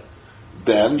it,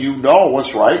 then you know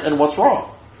what's right and what's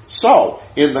wrong. So,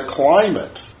 in the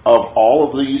climate of all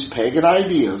of these pagan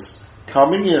ideas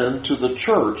coming into the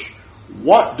church,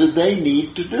 what did they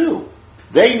need to do?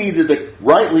 They needed to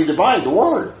rightly divide the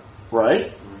Word, right?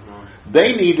 Mm-hmm.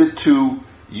 They needed to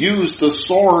use the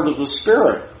sword of the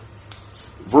Spirit.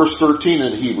 Verse 13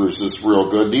 in Hebrews is real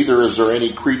good. Neither is there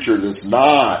any creature that's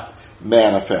not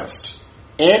manifest.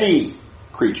 Any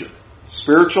creature,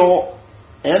 spiritual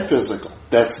and physical,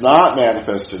 that's not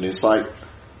manifest in his sight.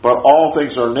 But all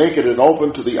things are naked and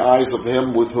open to the eyes of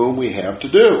him with whom we have to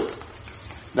do.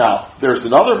 Now, there's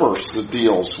another verse that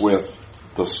deals with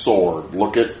the sword.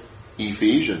 Look at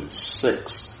Ephesians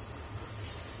 6.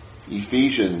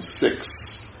 Ephesians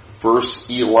 6, verse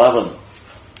 11.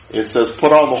 It says,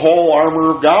 put on the whole armor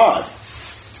of God,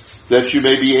 that you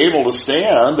may be able to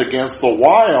stand against the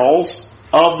wiles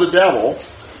of the devil,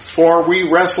 for we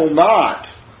wrestle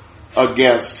not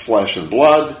against flesh and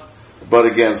blood, but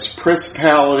against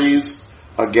principalities,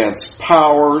 against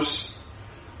powers,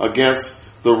 against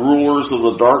the rulers of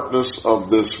the darkness of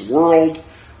this world,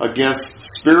 against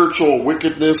spiritual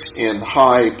wickedness in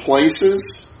high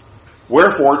places.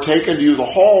 Wherefore, take unto you the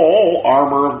whole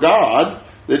armor of God,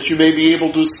 that you may be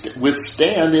able to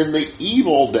withstand in the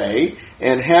evil day,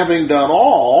 and having done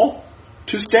all,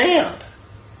 to stand.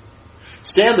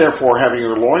 Stand therefore, having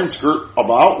your loins girt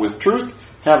about with truth,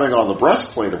 having on the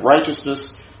breastplate of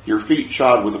righteousness, your feet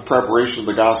shod with the preparation of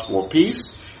the gospel of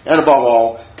peace, and above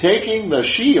all, taking the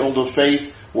shield of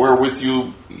faith, wherewith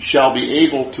you shall be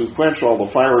able to quench all the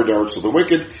fiery darts of the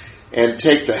wicked, and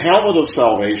take the helmet of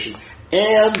salvation,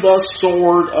 and the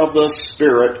sword of the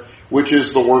Spirit, which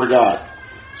is the Word of God.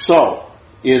 So,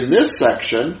 in this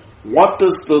section, what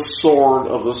does the sword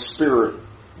of the Spirit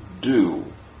do?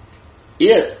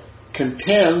 It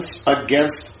contends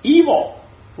against evil,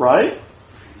 right?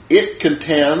 It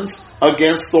contends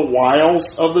against the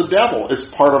wiles of the devil. It's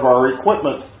part of our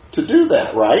equipment to do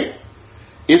that, right?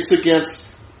 It's against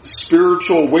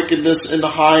spiritual wickedness in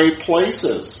high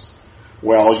places.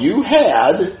 Well, you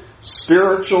had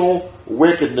spiritual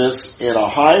wickedness in a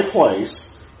high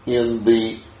place in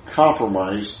the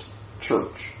compromised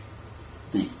church,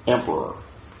 the emperor.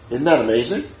 Isn't that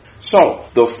amazing? So,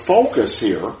 the focus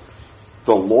here,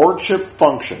 the lordship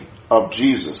function of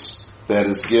Jesus that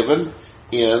is given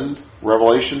in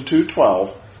Revelation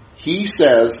 2:12, he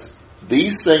says,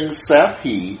 "These things saith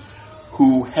he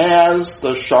who has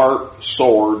the sharp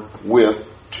sword with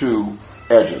two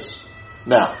edges."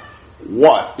 Now,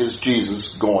 what is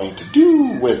Jesus going to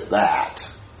do with that?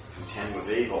 Contend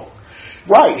with evil.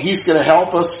 Right, he's going to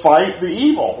help us fight the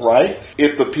evil, right?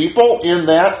 If the people in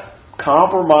that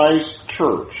compromised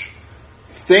church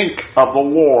think of the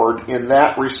Lord in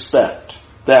that respect,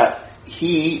 that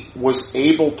he was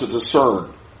able to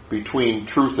discern between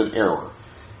truth and error,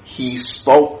 he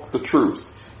spoke the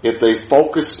truth. If they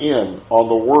focus in on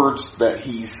the words that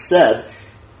he said,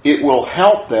 it will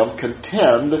help them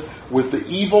contend with the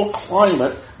evil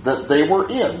climate that they were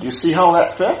in. Do you see how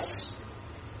that fits?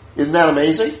 Isn't that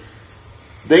amazing?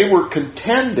 They were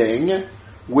contending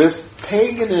with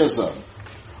paganism.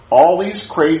 All these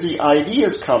crazy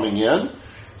ideas coming in,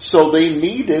 so they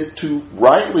needed to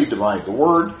rightly divide the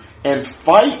word and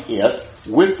fight it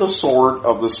with the sword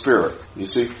of the Spirit. You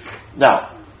see? Now,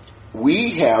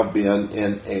 we have been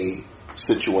in a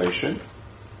situation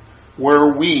where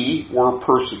we were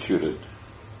persecuted.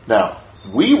 Now,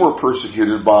 we were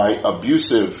persecuted by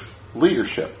abusive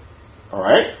leadership.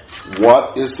 Alright?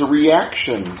 What is the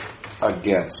reaction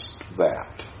against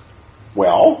that?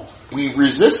 Well, we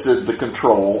resisted the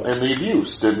control and the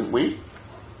abuse, didn't we?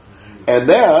 And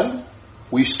then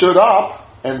we stood up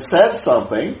and said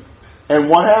something, and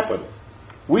what happened?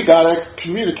 We got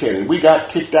excommunicated. We got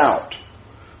kicked out.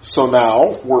 So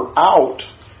now we're out,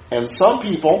 and some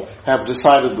people have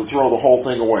decided to throw the whole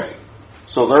thing away.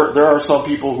 So there are some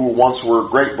people who once were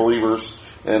great believers,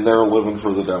 and they're living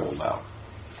for the devil now.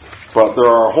 But there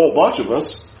are a whole bunch of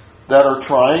us that are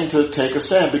trying to take a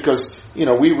stand because,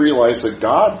 we realize that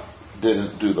God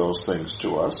didn't do those things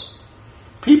to us.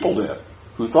 People did,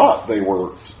 who thought they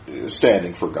were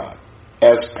standing for God.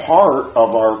 As part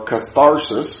of our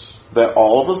catharsis that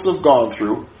all of us have gone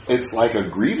through, it's like a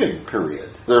grieving period.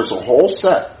 There's a whole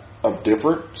set of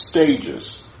different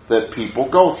stages that people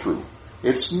go through.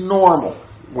 It's normal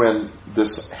when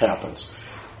this happens.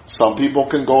 Some people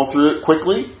can go through it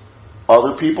quickly.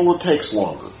 Other people, it takes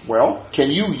longer. Well,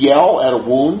 can you yell at a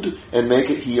wound and make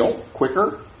it heal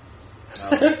quicker?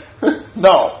 No.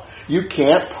 No. You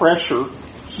can't pressure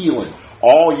healing.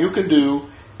 All you can do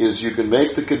is you can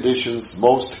make the conditions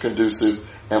most conducive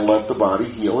and let the body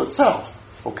heal itself.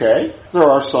 Okay? There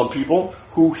are some people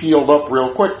who healed up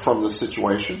real quick from the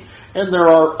situation, and there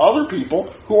are other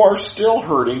people who are still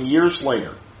hurting years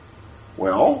later.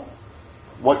 Well,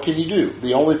 what can you do?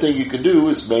 The only thing you can do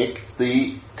is make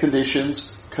the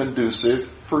conditions conducive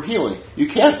for healing. You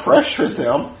can't pressure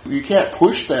them. You can't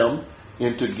push them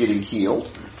into getting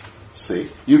healed. See?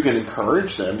 You can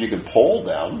encourage them. You can pull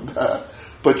them.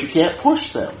 But you can't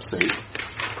push them. See?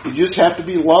 You just have to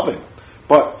be loving.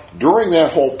 But during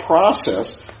that whole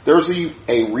process, there's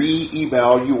a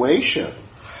re-evaluation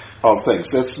of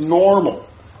things. That's normal.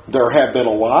 There have been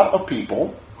a lot of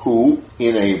people who,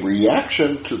 in a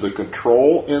reaction to the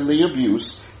control and the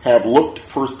abuse, have looked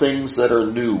for things that are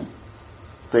new,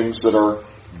 things that are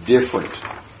different.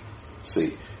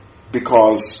 See,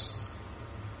 because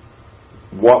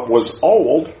what was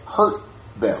old hurt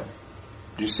them.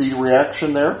 Do you see the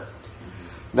reaction there?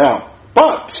 Now,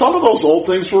 but some of those old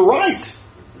things were right.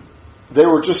 They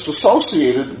were just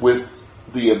associated with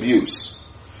the abuse.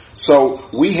 So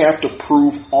we have to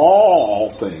prove all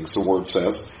things, the Word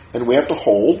says, and we have to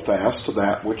hold fast to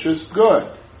that which is good.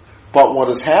 But what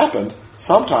has happened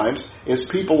sometimes is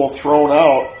people have thrown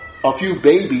out a few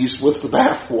babies with the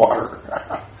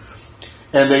bathwater.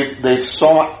 And they've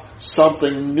sought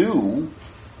something new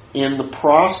in the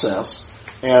process.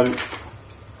 And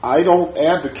I don't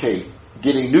advocate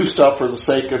getting new stuff for the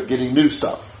sake of getting new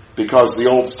stuff because the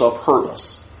old stuff hurt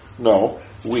us. No,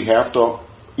 we have to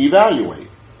evaluate.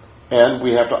 And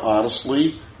we have to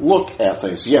honestly look at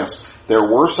things. Yes, there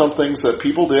were some things that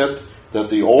people did, that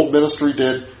the old ministry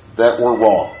did, that were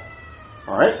wrong.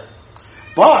 Alright?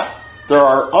 But there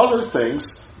are other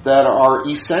things that are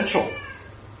essential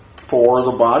for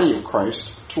the body of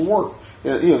Christ to work.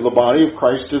 The body of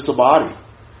Christ is a body.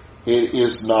 It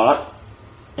is not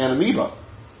an amoeba.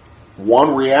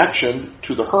 One reaction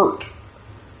to the hurt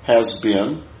has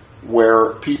been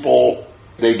where people,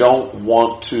 they don't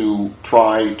want to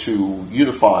try to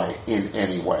unify in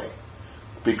any way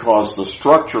because the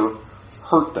structure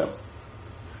hurt them.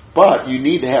 But you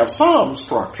need to have some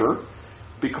structure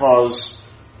because,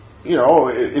 you know,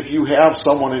 if you have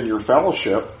someone in your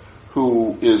fellowship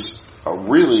who is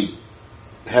really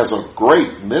has a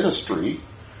great ministry,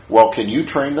 well, can you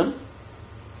train them?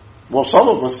 Well, some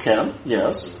of us can,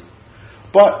 yes.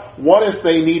 But what if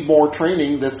they need more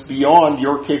training that's beyond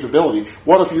your capability?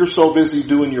 What if you're so busy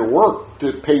doing your work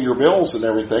to pay your bills and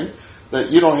everything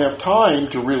that you don't have time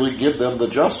to really give them the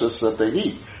justice that they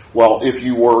need? Well, if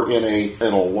you were in a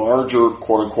larger,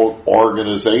 quote-unquote,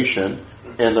 organization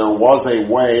and there was a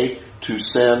way to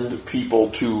send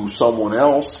people to someone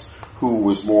else who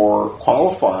was more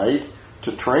qualified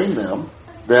to train them,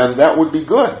 then that would be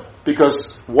good.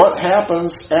 Because what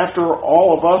happens after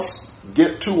all of us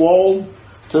get too old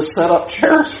to set up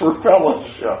chairs for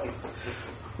fellowship?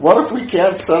 What if we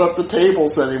can't set up the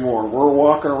tables anymore? We're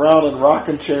walking around in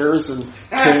rocking chairs and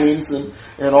canes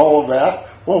and all of that.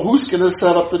 Well, who's going to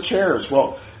set up the chairs?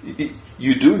 Well,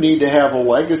 you do need to have a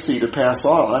legacy to pass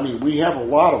on. I mean, we have a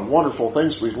lot of wonderful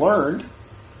things we've learned.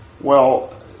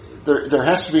 Well, there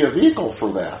has to be a vehicle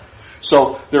for that.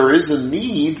 So there is a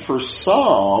need for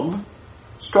some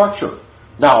structure.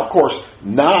 Now, of course,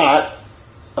 not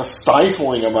a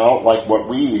stifling amount like what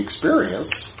we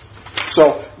experienced.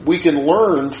 So we can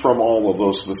learn from all of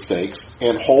those mistakes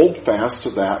and hold fast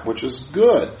to that which is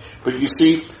good. But you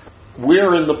see,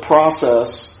 we're in the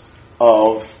process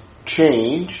of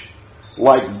change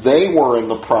like they were in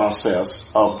the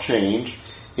process of change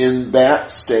in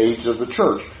that stage of the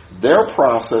church. Their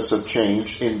process of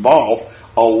change involved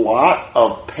a lot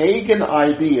of pagan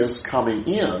ideas coming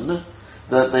in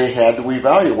that they had to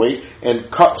evaluate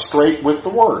and cut straight with the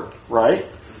Word, right?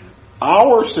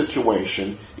 Our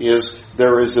situation is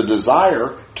there is a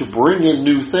desire to bring in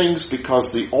new things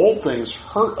because the old things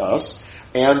hurt us,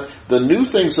 and the new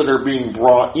things that are being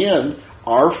brought in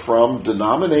are from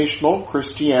denominational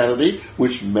Christianity,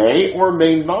 which may or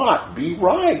may not be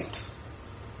right.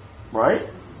 Right?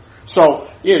 So,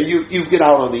 yeah, you get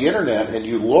out on the internet and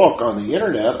you look on the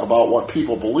internet about what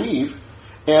people believe,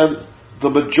 and the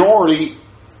majority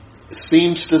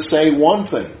seems to say one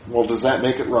thing. Well, does that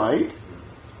make it right?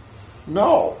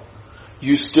 No.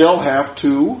 You still have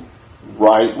to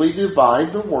rightly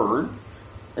divide the Word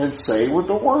and say what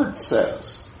the Word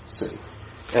says. See?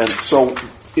 And so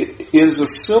it is a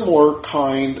similar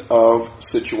kind of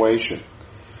situation.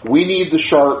 We need the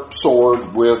sharp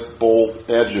sword with both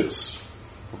edges.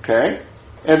 Okay?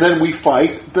 And then we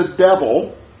fight the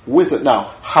devil with it.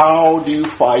 Now, how do you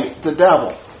fight the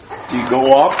devil? Do you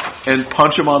go up and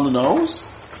punch him on the nose?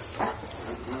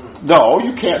 No,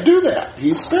 you can't do that.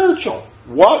 He's spiritual.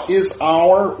 What is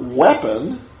our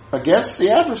weapon against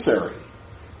the adversary?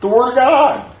 The Word of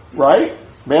God, right?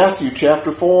 Matthew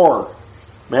chapter 4.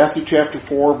 Matthew chapter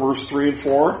 4, verse 3 and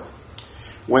 4.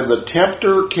 When the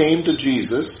tempter came to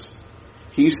Jesus,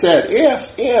 he said,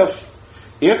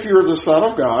 if you're the Son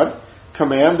of God,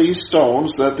 command these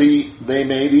stones that they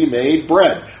may be made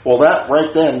bread. Well, that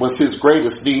right then was his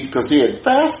greatest need because he had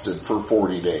fasted for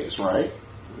 40 days, right?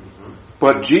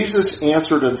 But Jesus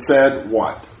answered and said,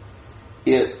 what?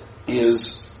 It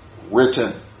is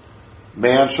written,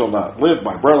 man shall not live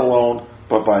by bread alone,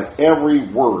 but by every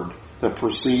word that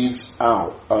proceeds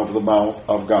out of the mouth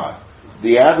of God.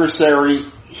 The adversary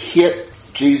hit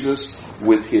Jesus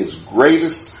with his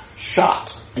greatest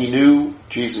shot. He knew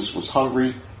Jesus was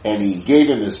hungry, and he gave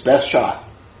him his best shot.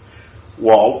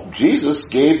 Well, Jesus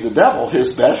gave the devil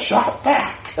his best shot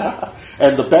back.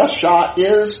 And the best shot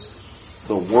is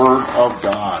the Word of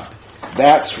God.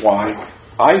 That's why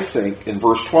I think in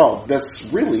verse 12, that's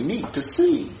really neat to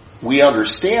see. We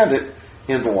understand it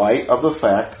in the light of the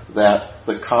fact that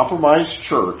the compromised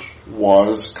church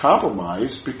was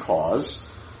compromised because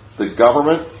the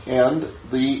government and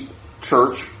the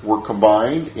church were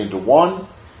combined into one.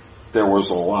 There was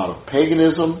a lot of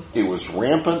paganism. It was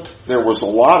rampant. There was a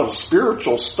lot of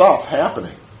spiritual stuff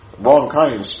happening. Wrong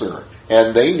kind of spirit.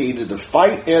 And they needed to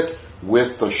fight it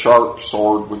with the sharp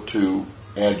sword with two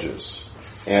edges.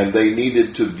 And they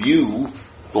needed to view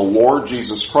the Lord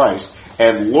Jesus Christ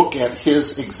and look at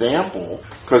His example,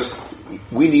 because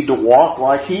we need to walk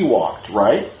like He walked,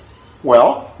 right?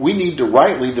 Well, we need to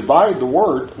rightly divide the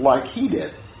Word like He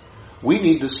did. We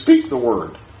need to speak the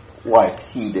Word like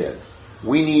He did.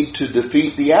 We need to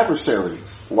defeat the adversary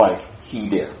like He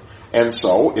did. And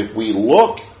so, if we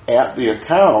look at the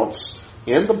accounts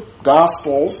in the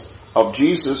Gospels of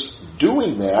Jesus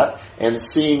doing that and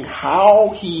seeing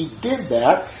how he did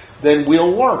that, then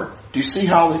we'll learn. Do you see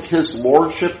how his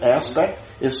lordship aspect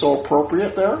is so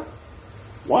appropriate there?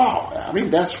 Wow, I mean,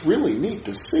 that's really neat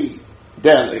to see.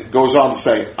 Then it goes on to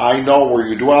say, I know where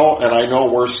you dwell, and I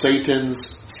know where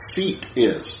Satan's seat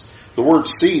is. The word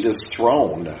seat is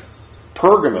throne.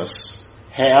 Pergamos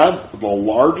had the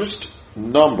largest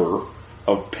number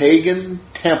of pagan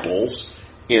temples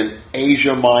in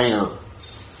Asia Minor.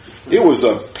 It was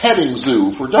a petting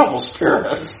zoo for devil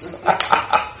spirits.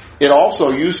 It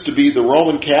also used to be the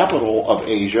Roman capital of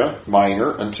Asia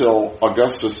Minor until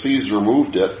Augustus Caesar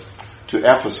moved it to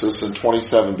Ephesus in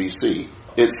 27 BC.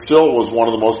 It still was one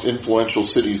of the most influential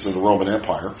cities in the Roman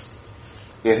Empire.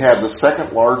 It had the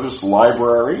second largest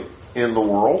library in the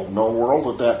world, known world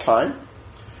at that time.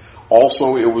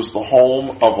 Also, it was the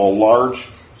home of a large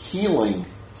healing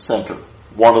center.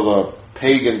 One of the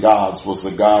pagan gods was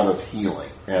the god of healing,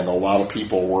 and a lot of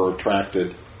people were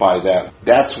attracted by that.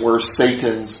 That's where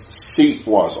Satan's seat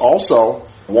was. Also,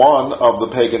 one of the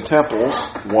pagan temples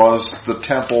was the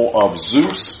temple of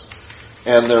Zeus,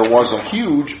 and there was a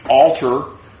huge altar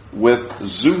with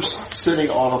Zeus sitting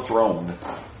on a throne.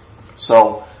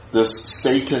 So, this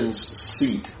Satan's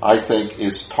seat, I think,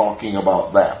 is talking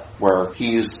about that, where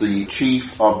he is the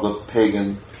chief of the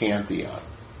pagan pantheon.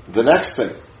 The next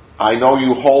thing, I know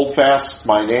you hold fast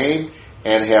my name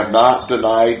and have not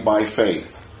denied my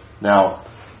faith. Now,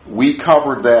 we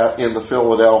covered that in the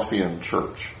Philadelphian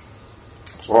church.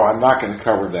 So I'm not going to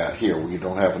cover that here. We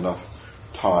don't have enough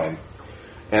time.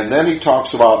 And then he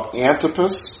talks about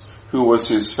Antipas, who was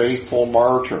his faithful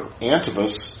martyr.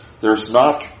 Antipas, there's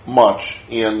not much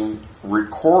in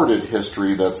recorded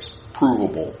history that's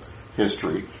provable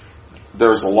history.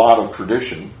 There's a lot of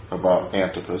tradition about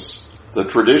Antipas. The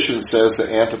tradition says that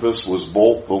Antipas was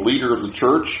both the leader of the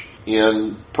church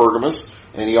in Pergamos,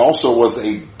 and he also was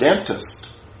a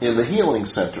dentist in the healing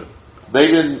center. They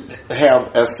didn't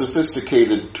have as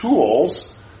sophisticated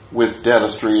tools with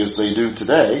dentistry as they do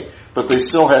today, but they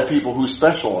still had people who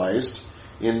specialized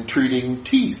in treating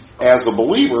teeth. As a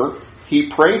believer, he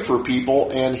prayed for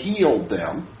people and healed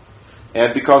them.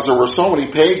 And because there were so many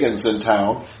pagans in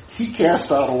town, he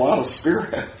cast out a lot of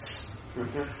spirits.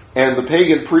 Mm-hmm. And the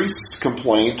pagan priests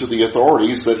complained to the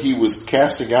authorities that he was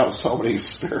casting out so many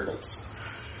spirits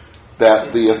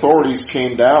that the authorities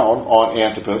came down on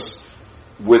Antipas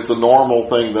with the normal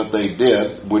thing that they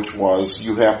did, which was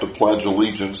you have to pledge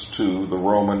allegiance to the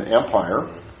Roman Empire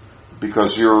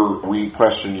because we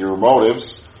question your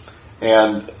motives.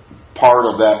 And part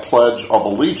of that pledge of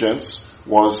allegiance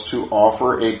was to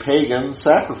offer a pagan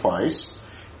sacrifice,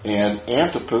 and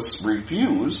Antipas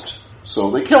refused,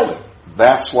 so they killed him.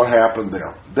 That's what happened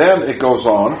there. Then it goes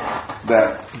on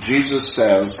that Jesus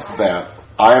says that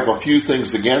I have a few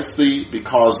things against thee,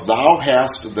 because thou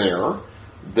hast there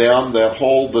them that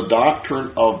hold the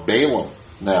doctrine of Balaam.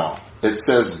 Now, it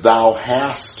says thou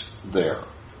hast there.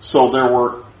 So there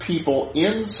were people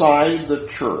inside the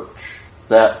church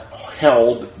that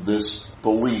held this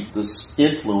belief, this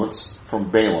influence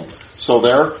from Balaam. So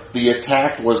there, the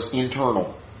attack was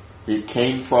internal. It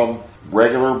came from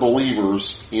regular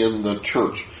believers in the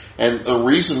church. And the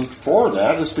reason for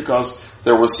that is because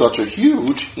there was such a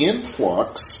huge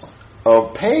influx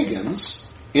of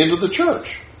pagans into the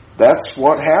church. That's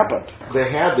what happened.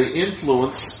 They had the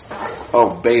influence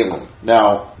of Balaam.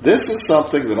 Now, this is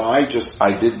something that I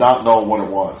did not know what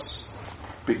it was.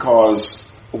 Because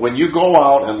when you go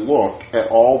out and look at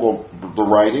all the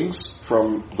writings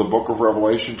from the book of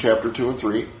Revelation, chapter 2 and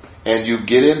 3, and you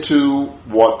get into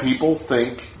what people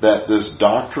think that this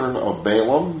doctrine of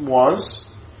Balaam was,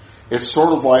 it's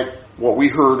sort of like what we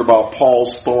heard about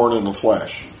Paul's thorn in the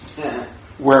flesh.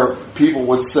 Where people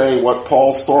would say what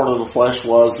Paul's thorn in the flesh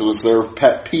was their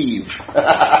pet peeve.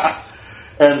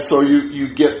 And so you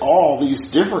get all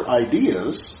these different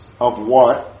ideas of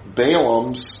what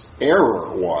Balaam's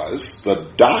error was, the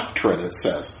doctrine, it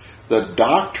says, the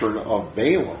doctrine of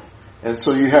Balaam. And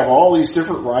so you have all these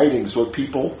different writings where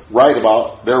people write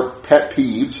about their pet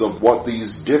peeves of what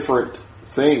these different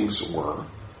things were.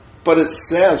 But it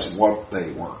says what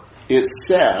they were. It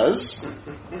says,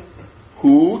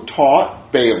 who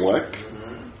taught Balak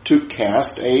to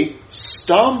cast a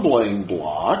stumbling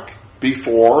block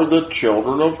before the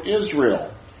children of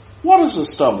Israel. What does a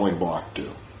stumbling block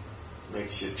do?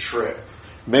 Makes you trip.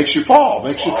 Makes you fall.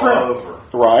 Makes you trip. Over.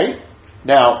 Right?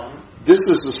 Now, this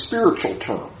is a spiritual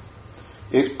term.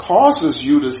 It causes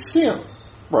you to sin.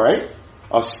 Right?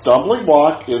 A stumbling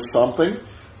block is something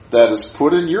that is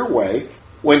put in your way.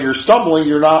 When you're stumbling,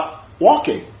 you're not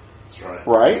walking. That's right.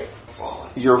 Right?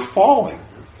 Falling. You're falling.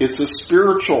 It's a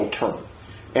spiritual term.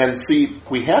 And see,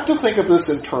 we have to think of this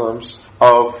in terms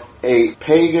of a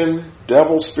pagan,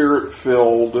 devil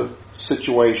spirit-filled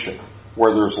situation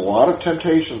where there's a lot of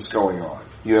temptations going on.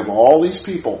 You have all these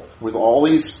people with all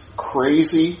these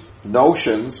crazy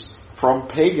notions from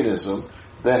paganism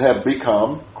that have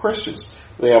become Christians.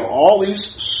 They have all these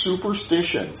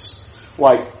superstitions.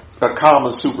 Like a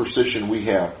common superstition we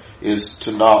have is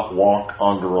to not walk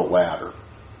under a ladder.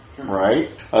 Right?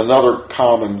 Another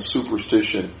common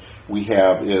superstition we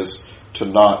have is to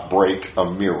not break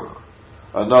a mirror.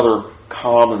 Another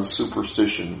common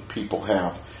superstition people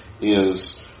have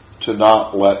is to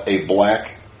not let a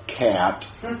black cat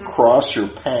cross your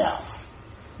path.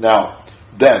 Now,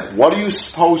 then, what are you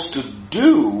supposed to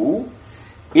do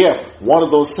if one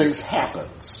of those things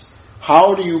happens?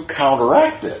 How do you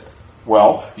counteract it?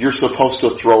 Well, you're supposed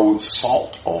to throw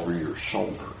salt over your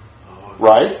shoulder.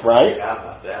 Right?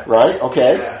 About that. Right?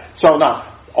 Okay. Yeah. So now,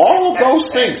 all of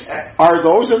those things, are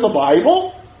those in the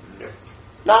Bible?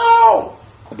 No.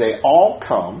 They all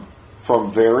come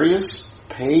from various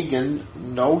pagan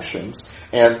notions.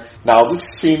 And now this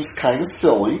seems kind of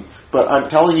silly, but I'm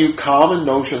telling you common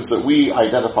notions that we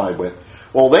identify with.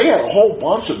 Well, they had a whole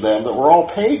bunch of them that were all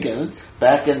pagan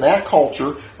back in that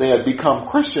culture. They had become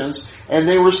Christians, and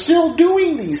they were still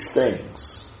doing these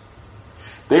things.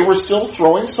 They were still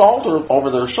throwing salt over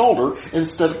their shoulder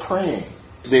instead of praying.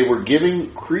 They were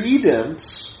giving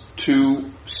credence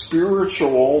to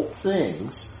spiritual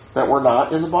things that were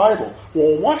not in the Bible.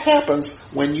 Well, what happens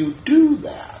when you do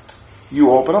that?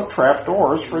 You open up trap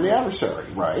doors for the adversary,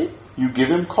 right? You give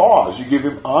him cause. You give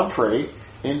him entree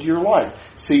into your life.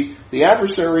 See, the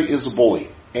adversary is a bully.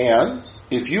 And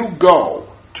if you go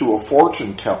to a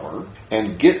fortune teller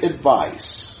and get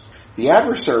advice, the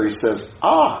adversary says,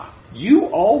 you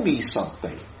owe me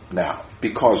something now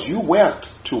because you went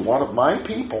to one of my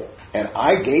people and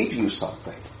I gave you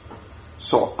something.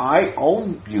 So I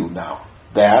own you now.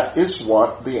 That is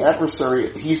what the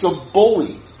adversary, he's a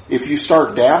bully. If you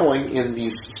start dabbling in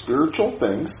these spiritual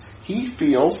things, he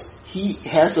feels he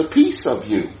has a piece of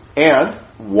you. And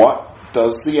what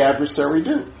does the adversary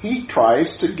do? He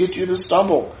tries to get you to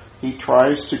stumble. He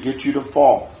tries to get you to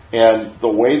fall. And the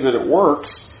way that it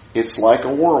works, it's like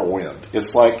a whirlwind.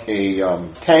 It's like a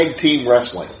tag team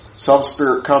wrestling. Some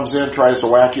spirit comes in, tries to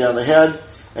whack you on the head,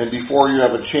 and before you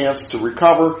have a chance to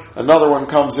recover, another one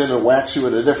comes in and whacks you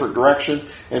in a different direction,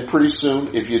 and pretty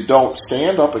soon, if you don't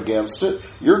stand up against it,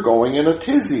 you're going in a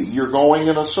tizzy. You're going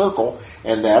in a circle,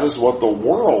 and that is what the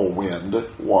whirlwind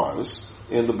was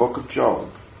in the book of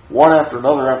Job. One after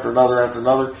another, after another, after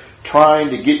another,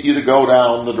 trying to get you to go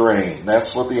down the drain.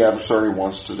 That's what the adversary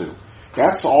wants to do.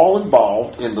 That's all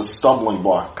involved in the stumbling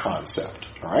block concept.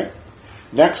 All right?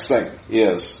 Next thing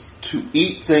is to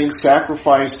eat things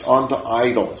sacrificed unto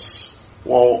idols.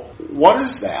 Well, what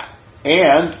is that?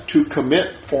 And to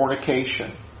commit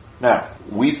fornication. Now,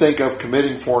 we think of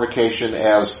committing fornication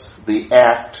as the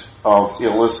act of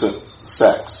illicit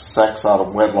sex out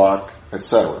of wedlock,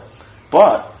 etc.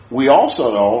 But we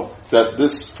also know that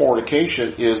this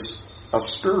fornication is a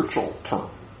spiritual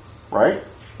term, right?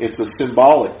 It's a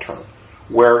symbolic term,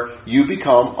 where you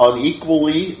become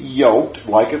unequally yoked,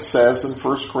 like it says in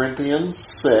 1 Corinthians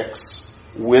 6,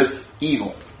 with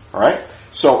evil. Alright?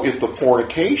 So if the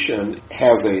fornication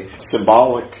has a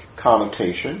symbolic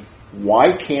connotation,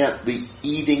 why can't the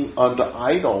eating unto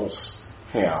idols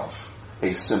have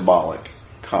a symbolic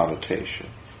connotation?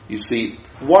 You see,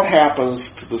 what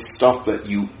happens to the stuff that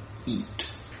you eat?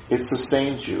 It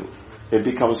sustains you. It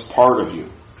becomes part of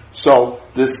you. So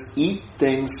this eat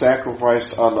things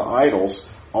sacrificed unto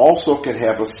idols also can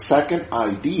have a second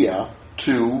idea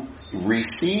to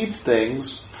receive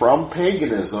things from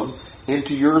paganism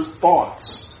into your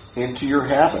thoughts, into your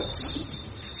habits,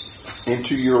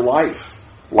 into your life.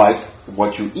 Like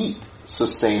what you eat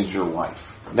sustains your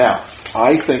life. Now,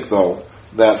 I think though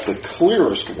that the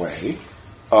clearest way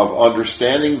of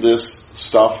understanding this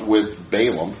stuff with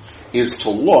Balaam is to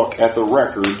look at the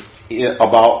record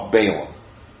about Balaam,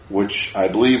 which I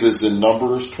believe is in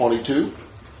Numbers 22.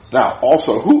 Now,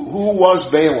 also, who was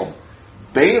Balaam?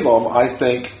 Balaam, I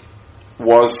think,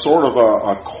 was sort of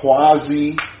a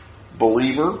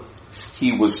quasi-believer.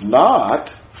 He was not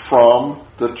from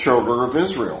the children of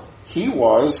Israel. He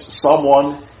was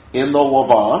someone in the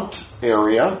Levant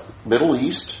area, Middle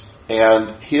East, and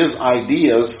his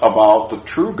ideas about the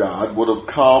true God would have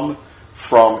come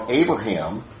from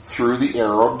Abraham through the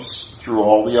Arabs, through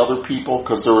all the other people,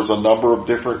 because there was a number of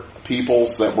different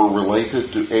peoples that were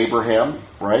related to Abraham,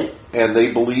 right? And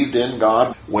they believed in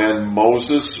God. When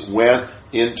Moses went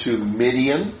into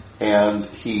Midian and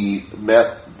he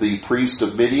met the priest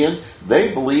of Midian,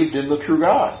 they believed in the true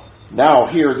God. Now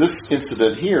here, this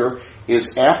incident here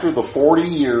is after the 40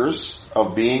 years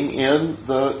of being in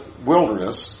the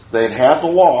wilderness. They'd had the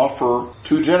law for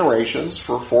 2 generations,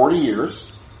 for 40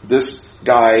 years. This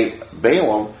guy,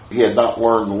 Balaam, he had not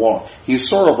learned the law. He's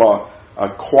sort of a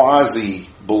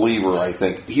quasi-believer, I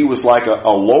think. He was like a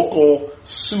local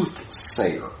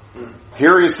soothsayer.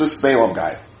 Here is this Balaam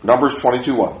guy. Numbers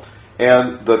 22:1.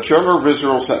 And the children of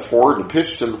Israel set forward and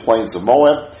pitched in the plains of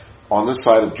Moab on this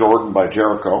side of Jordan by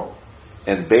Jericho.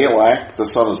 And Balak, the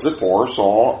son of Zippor,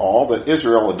 saw all that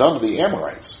Israel had done to the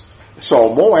Amorites.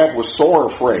 So Moab was sore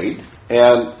afraid,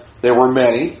 and there were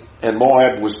many, and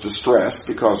Moab was distressed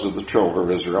because of the children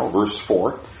of Israel. Verse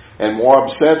 4. And Moab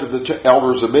said to the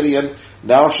elders of Midian,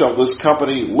 now shall this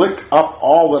company lick up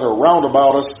all that are round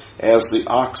about us, as the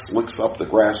ox licks up the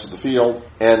grass of the field.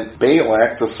 And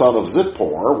Balak, the son of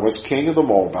Zippor, was king of the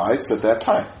Moabites at that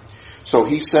time. So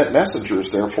he sent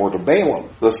messengers, therefore, to Balaam,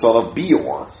 the son of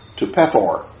Beor, to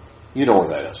Pethor. You know where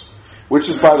that is. Which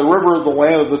is by the river of the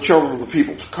land of the children of the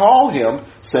people, to call him,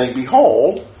 saying,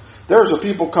 behold, there is a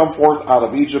people come forth out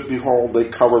of Egypt. Behold, they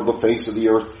cover the face of the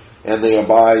earth, and they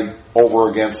abide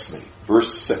over against me.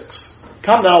 Verse 6.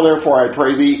 Come now, therefore, I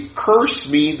pray thee, curse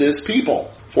me this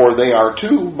people, for they are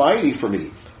too mighty for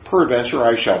me. Peradventure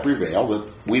I shall prevail,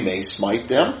 that we may smite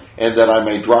them, and that I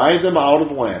may drive them out of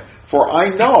the land. For I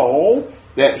know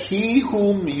that he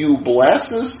whom you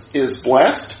blessest is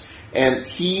blessed, and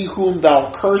he whom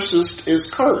thou cursest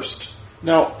is cursed.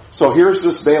 Now, so here's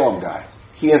this Balaam guy.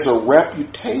 He has a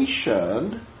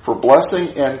reputation for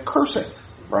blessing and cursing,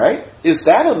 right? Is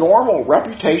that a normal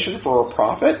reputation for a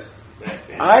prophet?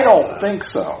 I don't think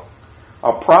so.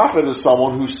 A prophet is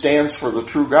someone who stands for the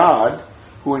true God,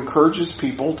 who encourages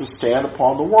people to stand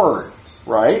upon the word,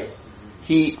 right?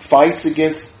 He fights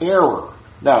against error.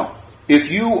 Now, if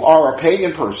you are a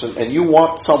pagan person and you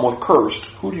want someone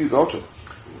cursed, who do you go to? It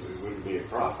wouldn't be a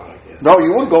prophet, I guess. No,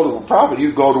 you wouldn't go to a prophet.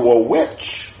 You'd go to a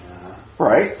witch,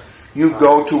 right? You'd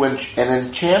go to an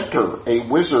enchanter, a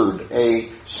wizard, a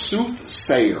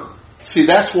soothsayer. See,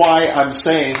 that's why I'm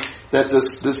saying that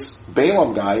this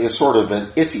Balaam guy is sort of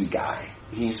an iffy guy.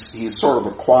 He's sort of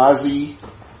a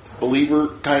quasi-believer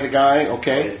kind of guy,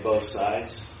 okay? Plays both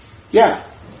sides. Yeah.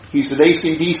 He's an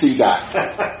AC/DC guy.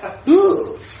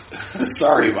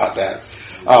 Sorry about that.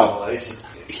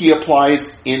 He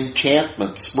applies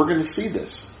enchantments. We're going to see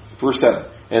this. Verse 7.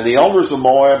 And the elders of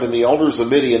Moab and the elders of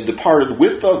Midian departed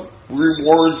with the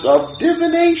rewards of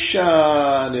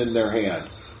divination in their hand.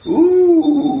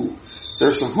 Ooh.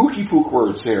 There's some hooky-pook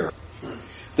words here.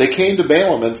 They came to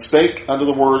Balaam and spake unto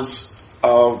the words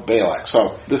of Balak.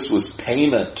 So this was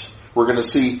payment. We're going to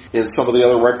see in some of the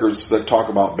other records that talk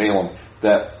about Balaam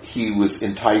that he was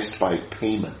enticed by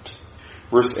payment.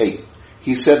 Verse 8.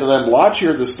 He said to them, lodge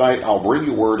here this night, I'll bring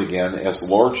you word again, as the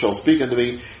Lord shall speak unto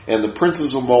me. And the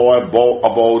princes of Moab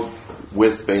abode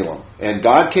with Balaam. And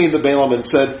God came to Balaam and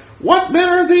said, what men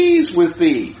are these with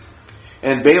thee?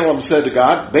 And Balaam said to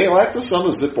God, Balak the son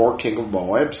of Zippor, king of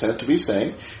Moab, sent to me,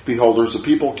 saying, behold, there's a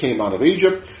people came out of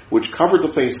Egypt, which covered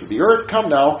the face of the earth. Come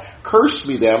now, curse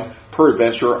me them,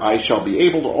 peradventure I shall be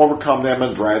able to overcome them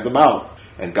and drive them out.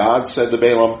 And God said to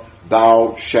Balaam,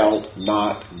 thou shalt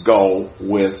not go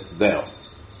with them.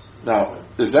 Now,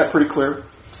 is that pretty clear?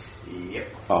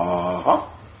 Yep. Uh-huh.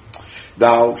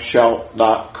 Thou shalt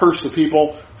not curse the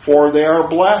people, for they are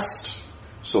blessed.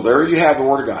 So there you have the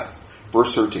word of God.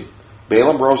 Verse 13.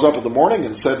 Balaam rose up in the morning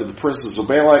and said to the princes of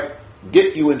Balak,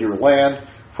 get you into your land,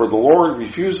 for the Lord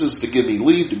refuses to give me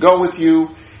leave to go with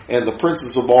you. And the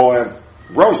princes of Moab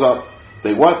rose up.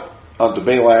 They went unto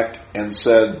Balak and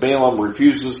said, Balaam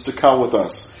refuses to come with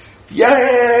us.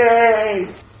 Yay!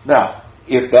 Now,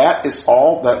 if that is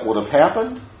all that would have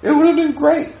happened, it would have been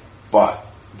great. But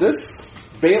this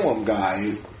Balaam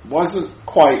guy wasn't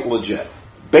quite legit.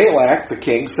 Balak, the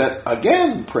king, sent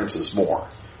again princes more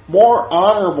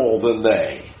honorable than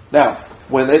they. Now,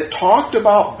 when it talked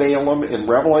about Balaam in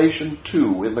Revelation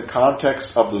 2 in the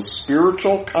context of the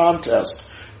spiritual contest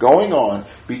going on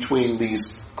between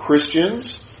these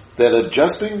Christians that had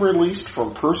just been released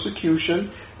from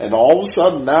persecution, and all of a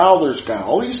sudden now there's got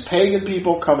all these pagan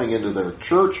people coming into their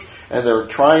church, and they're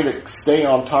trying to stay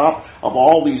on top of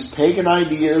all these pagan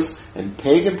ideas and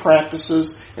pagan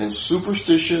practices and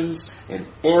superstitions and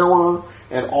error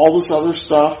and all this other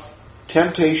stuff.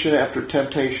 Temptation after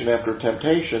temptation after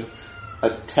temptation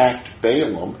attacked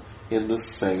Balaam in the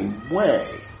same way.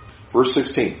 Verse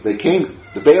 16. They came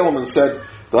to Balaam and said,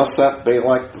 thus saith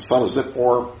Balak the son of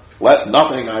Zippor, let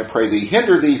nothing, I pray thee,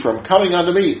 hinder thee from coming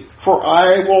unto me, for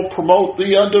I will promote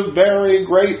thee unto very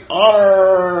great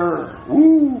honor.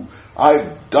 Woo!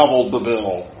 I've doubled the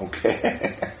bill.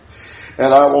 Okay.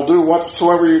 and I will do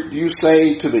whatsoever you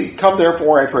say to me. Come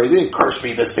therefore, I pray thee, and curse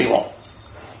me this people.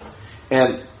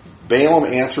 And Balaam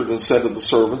answered and said to the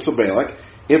servants of Balak,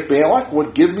 if Balak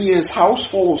would give me his house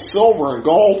full of silver and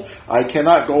gold, I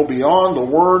cannot go beyond the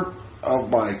word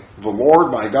of the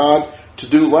Lord my God to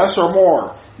do less or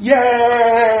more.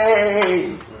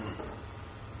 Yay!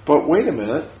 But wait a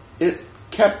minute, it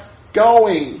kept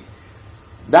going.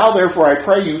 Now therefore I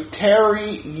pray you,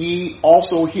 tarry ye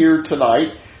also here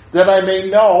tonight, that I may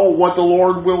know what the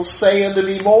Lord will say unto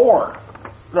me more.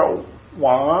 No,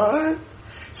 what?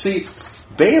 See,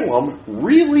 Balaam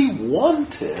really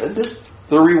wanted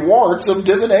the rewards of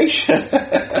divination.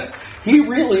 He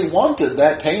really wanted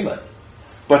that payment.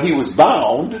 But he was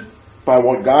bound by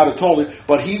what God had told him.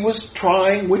 But he was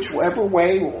trying whichever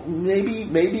way.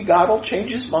 Maybe God will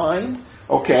change his mind.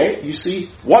 Okay, you see,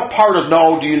 what part of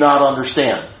no do you not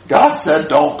understand? God said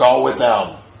don't go with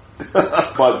them.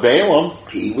 But Balaam,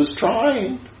 he was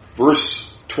trying.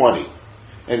 Verse 20.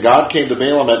 And God came to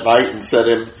Balaam at night and said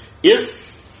to him,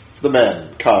 if the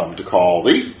men come to call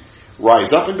thee,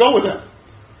 rise up and go with them.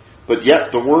 But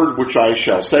yet the word which I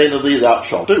shall say unto thee thou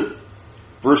shalt do.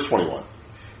 Verse 21.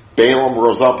 Balaam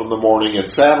rose up in the morning and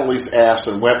saddled his ass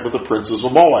and went with the princes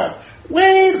of Moab.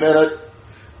 Wait a minute.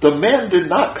 The men did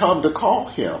not come to call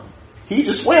him. He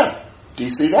just went. Do you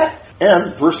see that?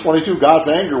 And verse 22, God's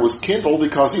anger was kindled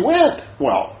because he went.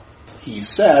 Well, he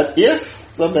said,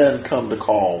 if the men come to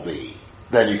call thee,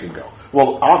 then you can go.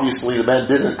 Well, obviously the men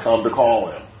didn't come to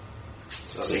call him.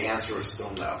 So the answer was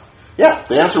still no. Yeah,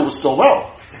 the answer was still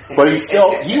no. But he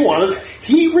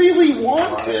really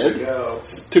wanted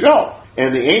to go.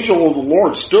 And the angel of the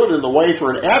Lord stood in the way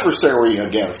for an adversary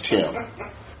against him.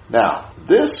 Now,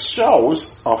 this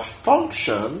shows a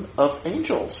function of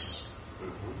angels.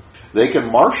 They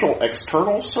can marshal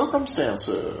external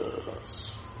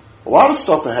circumstances. A lot of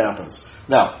stuff that happens.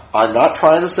 Now, I'm not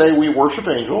trying to say we worship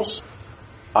angels.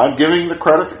 I'm giving the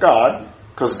credit to God,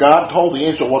 because God told the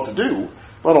angel what to do.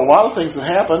 But a lot of things that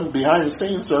happen behind the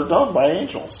scenes are done by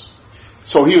angels.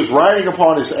 So he was riding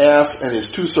upon his ass, and his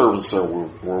two servants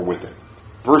were with him.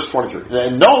 Verse 23.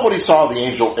 And nobody saw the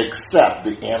angel except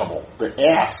the animal. The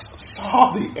ass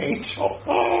saw the angel.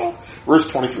 Verse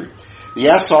 23. The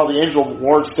ass saw the angel of the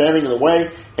Lord standing in the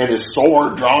way, and his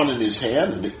sword drawn in his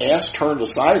hand, and the ass turned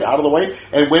aside out of the way,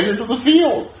 and went into the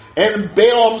field. And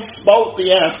Balaam smote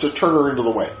the ass to turn her into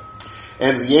the way.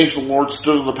 And the angel of the Lord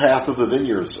stood in the path of the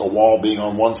vineyards, a wall being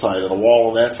on one side and a wall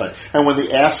on that side. And when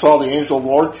the ass saw the angel of the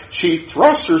Lord, she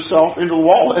thrust herself into the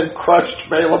wall and crushed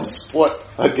Balaam's foot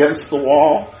against the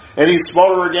wall. And he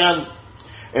smote her again.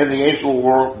 And the angel of the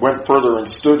Lord went further and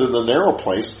stood in the narrow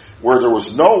place where there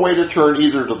was no way to turn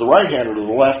either to the right hand or to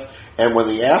the left. And when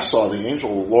the ass saw the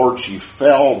angel of the Lord, she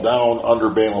fell down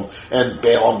under Balaam. And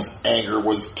Balaam's anger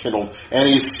was kindled. And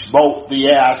he smote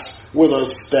the ass with a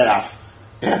staff.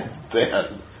 And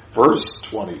then, verse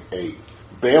 28,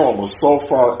 Balaam was so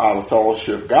far out of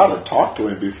fellowship, God had talked to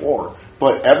him before,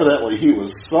 but evidently he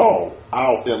was so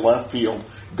out in left field,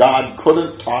 God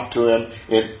couldn't talk to him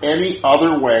in any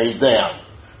other way than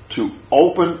to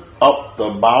open up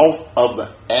the mouth of the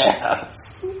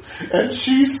ass. And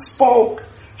she spoke.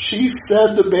 She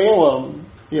said to Balaam,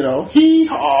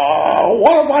 Hee-haw,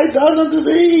 what have I done unto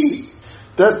thee,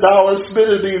 that thou hast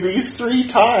smitten me these 3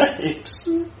 times?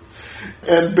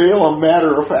 And Balaam,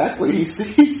 matter-of-factly, he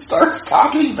starts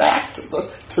talking back to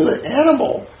the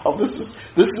animal. Oh, this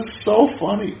is so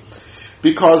funny.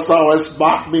 Because thou hast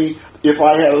mocked me, if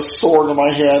I had a sword in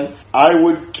my hand, I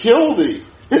would kill thee.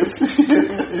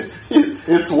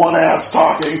 It's one ass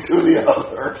talking to the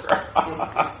other.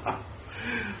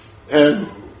 And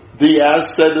the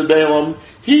ass said to Balaam,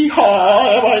 Hee-haw,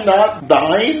 have I not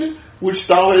thine, which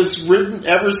thou hast ridden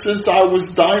ever since I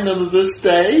was thine unto this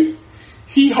day?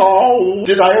 Hee-haw,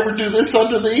 did I ever do this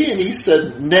unto thee? And he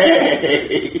said,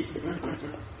 Nay.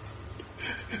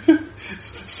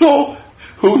 So,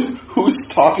 who's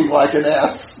talking like an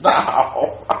ass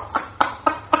now?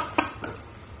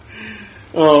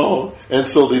 Oh, and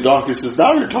so the donkey says,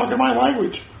 now you're talking my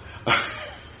language.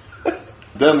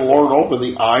 Then the Lord opened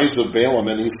the eyes of Balaam,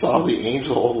 and he saw the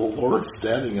angel of the Lord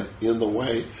standing in the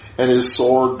way, and his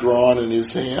sword drawn in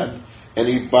his hand. And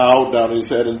he bowed down his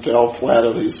head and fell flat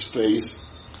on his face.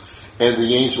 And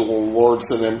the angel of the Lord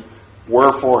said to him,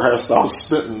 Wherefore hast thou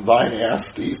smitten thine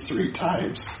ass these 3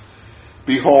 times?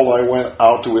 Behold, I went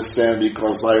out to withstand,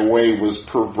 because thy way was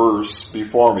perverse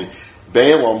before me.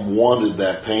 Balaam wanted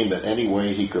that payment any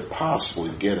way he could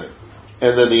possibly get it.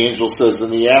 And then the angel says,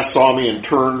 And the ass saw me and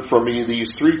turned from me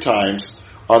these 3 times.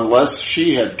 Unless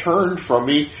she had turned from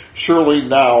me, surely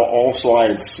now also I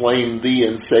had slain thee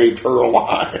and saved her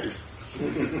alive.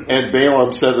 And And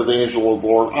Balaam said to the angel of the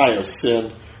Lord, I have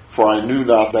sinned, for I knew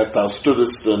not that thou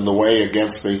stoodest in the way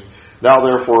against me. Now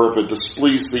therefore, if it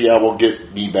displease thee, I will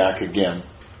get me back again.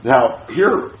 Now,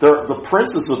 here, the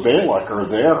princes of Balak are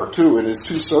there too, and his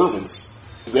two servants.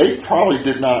 They probably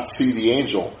did not see the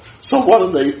angel. So what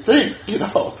do they think?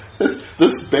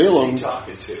 This Balaam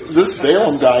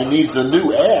guy needs a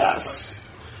new ass.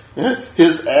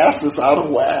 His ass is out of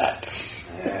whack.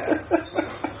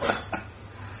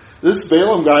 This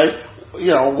Balaam guy,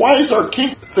 why does our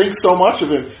king think so much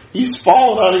of him? He's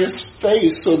fallen on his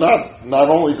face, so not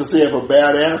only does he have a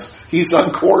bad ass, he's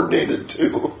uncoordinated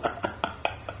too.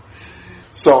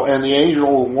 So, and the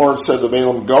angel of the Lord said to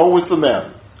Balaam, go with the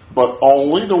men, but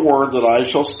only the word that I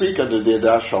shall speak unto thee,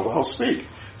 that shalt thou speak.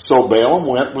 So Balaam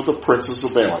went with the princes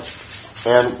of Balak.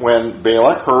 And when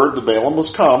Balak heard that Balaam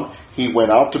was come, he went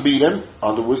out to meet him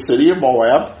unto the city of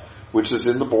Moab, which is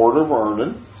in the border of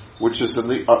Arnon, which is in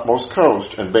the utmost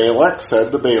coast. And Balak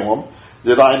said to Balaam,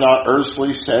 did I not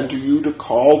earnestly send to you to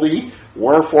call thee?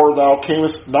 Wherefore thou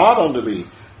camest not unto me?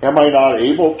 Am I not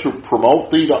able to promote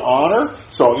thee to honor?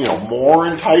 So, more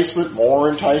enticement,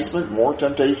 more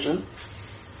temptation.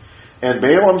 And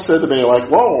Balaam said to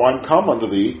Balak, lo, I'm come unto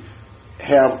thee.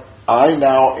 Have I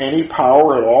now any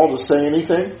power at all to say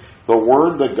anything? The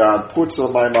word that God puts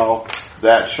in my mouth,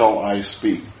 that shall I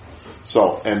speak.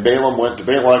 So, and Balaam went to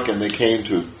Balak, and they came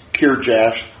to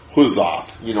Kirjath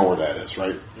Huzoth. You know where that is,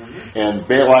 right? Mm-hmm. And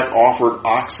Balak offered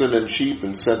oxen and sheep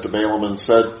and sent to Balaam and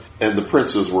said, and the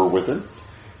princes were with him.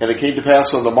 And it came to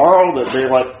pass on the morrow that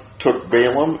Balak took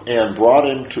Balaam and brought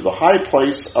him to the high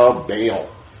place of Baal,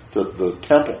 to the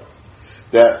temple,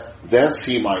 that thence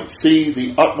he might see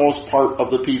the utmost part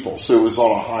of the people. So it was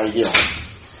on a high hill.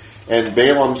 And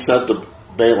Balaam said to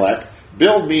Balak,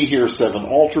 build me here 7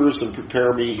 altars and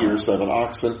prepare me here 7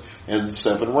 oxen and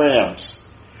 7 rams.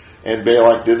 And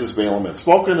Balak did as Balaam had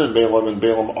spoken, and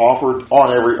Balaam offered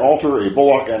on every altar a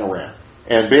bullock and a ram.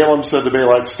 And Balaam said to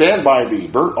Balak, stand by thee,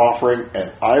 burnt offering,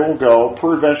 and I will go.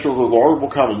 Peradventure the Lord will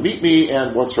come and meet me,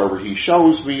 and whatsoever he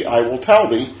shows me, I will tell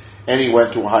thee. And he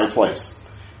went to a high place.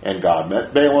 And God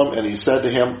met Balaam, and he said to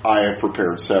him, I have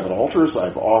prepared 7 altars. I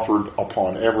have offered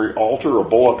upon every altar a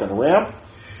bullock and a ram.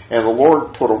 And the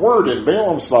Lord put a word in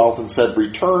Balaam's mouth and said,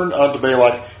 return unto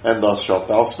Balak, and thus shalt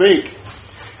thou speak.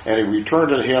 And he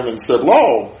returned unto him and said,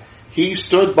 lo, he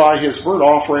stood by his burnt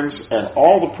offerings and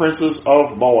all the princes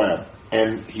of Moab.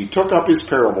 And he took up his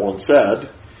parable and said,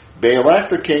 Balak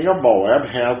the king of Moab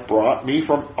hath brought me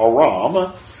from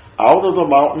Aram out of the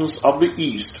mountains of the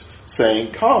east,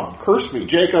 saying, come, curse me,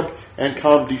 Jacob, and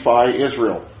come defy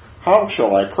Israel. How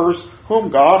shall I curse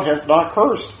whom God hath not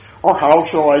cursed? Or how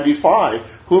shall I defy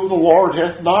whom the Lord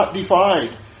hath not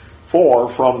defied? For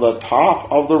from the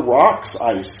top of the rocks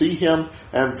I see him,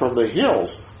 and from the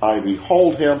hills I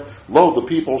behold him. Lo, the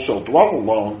people shall dwell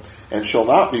alone, and shall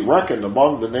not be reckoned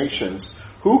among the nations.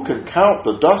 Who can count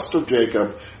the dust of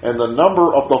Jacob, and the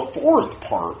number of the 4th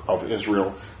part of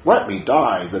Israel? Let me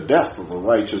die the death of the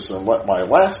righteous, and let my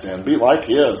last end be like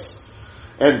his.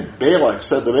 And Balak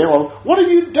said to Balaam, what have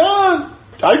you done?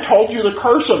 I told you to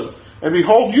curse them, and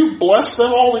behold, you blessed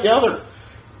them altogether.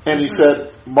 And he said,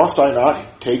 must I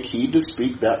not take heed to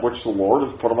speak that which the Lord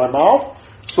hath put in my mouth?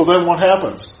 So then what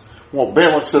happens? Well,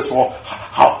 Balak says, well,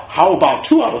 how about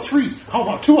 2 out of 3? How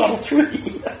about 2 out of 3?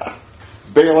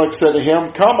 Balak said to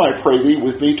him, come, I pray thee,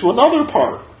 with me to another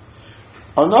part,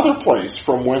 another place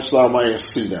from whence thou mayest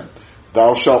see them.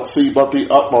 Thou shalt see but the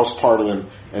utmost part of them,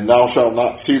 and thou shalt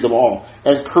not see them all,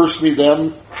 and curse me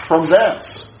them from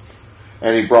thence.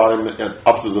 And he brought him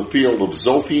up to the field of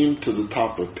Zophim, to the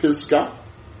top of Pisgah,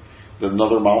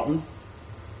 another mountain,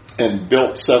 and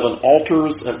built 7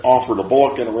 altars, and offered a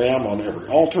bullock and a ram on every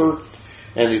altar.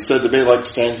 And he said to Balak,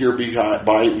 stand here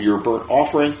by your burnt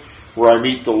offering, where I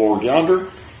meet the Lord yonder.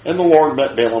 And the Lord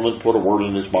met Balaam and put a word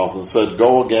in his mouth and said,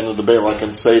 go again unto Balak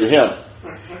and say to him.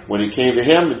 When he came to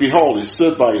him, behold, he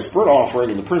stood by his burnt offering,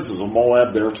 and the princes of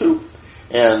Moab there too.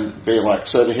 And Balak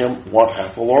said to him, what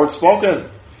hath the Lord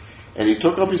spoken? And he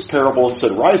took up his parable and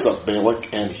said, rise up,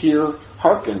 Balak, and hear,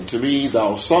 hearken to me,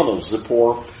 thou son of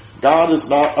Zippor. God is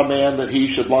not a man that he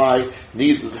should lie,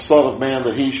 neither the son of man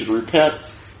that he should repent.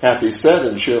 Hath he said,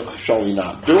 and shall he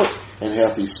not do it? And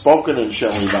hath he spoken, and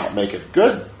shall he not make it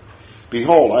good?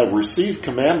 Behold, I have received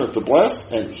commandment to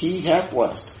bless, and he hath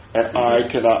blessed, and I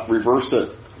cannot reverse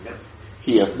it.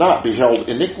 He hath not beheld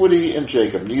iniquity in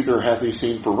Jacob, neither hath he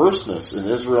seen perverseness in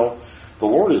Israel. The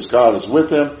Lord his God is with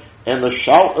him, and the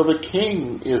shout of a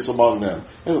king is among them.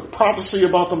 And the prophecy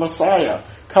about the Messiah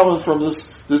coming from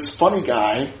this funny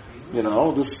guy,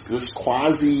 this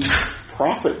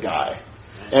quasi-prophet guy.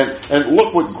 And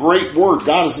look what great word.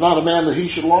 God is not a man that he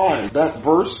should lie. That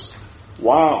verse,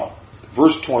 wow.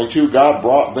 Verse 22, God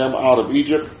brought them out of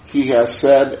Egypt. He has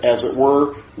said, as it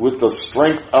were, with the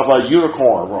strength of a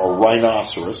unicorn or a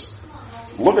rhinoceros.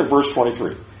 Look at verse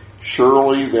 23.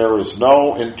 Surely there is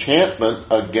no enchantment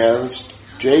against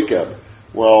Jacob.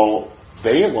 Well,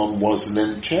 Balaam was an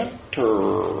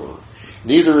enchanter.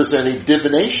 Neither is any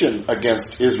divination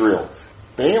against Israel.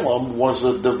 Balaam was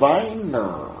a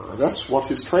diviner. That's what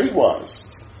his trade was.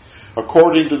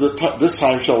 According to this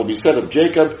time shall it be said of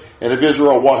Jacob and of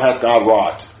Israel, what hath God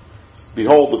wrought?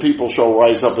 Behold, the people shall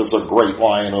rise up as a great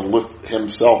lion and lift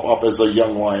himself up as a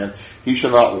young lion. He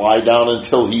shall not lie down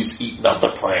until he's eaten of the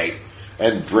prey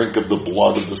and drink of the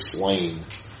blood of the slain.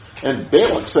 And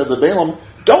Balak said to Balaam,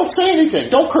 don't say anything.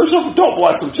 Don't curse him. Don't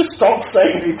bless him. Just don't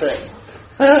say anything.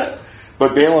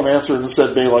 But Balaam answered and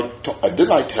said, Balak,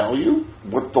 didn't I tell you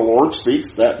what the Lord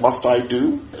speaks? That must I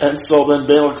do? And so then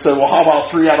Balak said, well, how about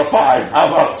 3 out of 5? How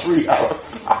about 3 out of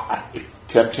 5?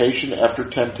 Temptation after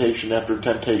temptation after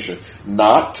temptation.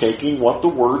 Not taking what the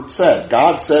Word said.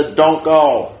 God said, don't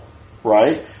go.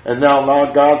 Right? And now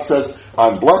God says,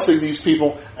 I'm blessing these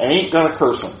people. I ain't going to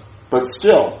curse them. But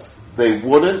still, they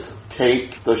wouldn't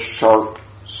take the sharp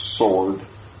sword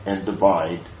and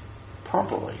divide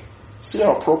properly. See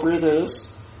how appropriate it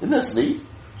is? Isn't this neat?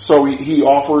 So he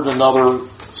offered another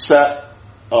set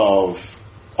of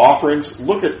offerings.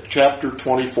 Look at chapter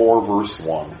 24, verse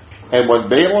 1. And when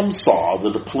Balaam saw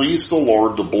that it pleased the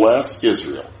Lord to bless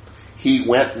Israel, he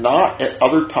went not at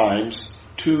other times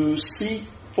to seek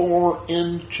for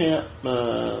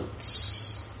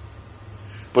enchantments,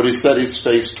 but he set his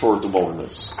face toward the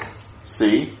wilderness.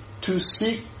 See? To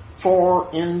seek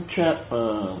for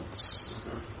enchantments.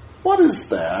 What is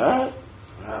that?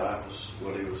 Well, that was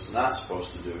what he was not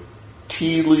supposed to do.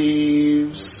 Tea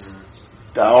leaves,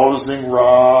 dowsing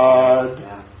rod,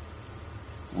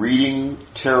 reading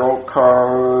tarot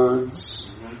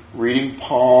cards, reading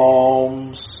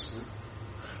palms,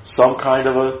 some kind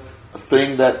of a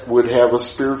thing that would have a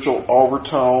spiritual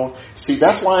overtone. See,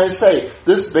 that's why I say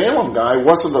this Balaam guy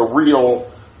wasn't a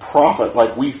real prophet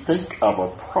like we think of a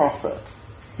prophet.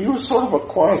 He was sort of a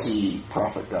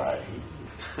quasi-prophet guy.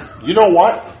 You know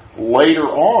what? Later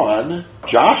on,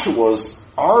 Joshua's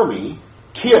army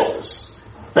kills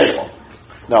Balaam.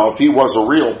 Now, if he was a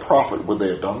real prophet, would they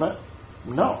have done that?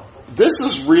 No. This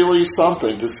is really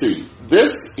something to see.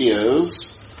 This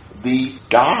is the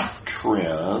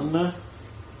doctrine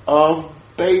of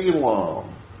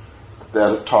Balaam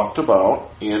that it talked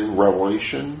about in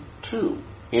Revelation 2.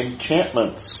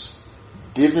 Enchantments,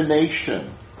 divination.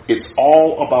 It's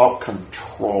all about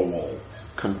control.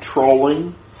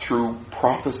 Controlling through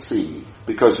prophecy.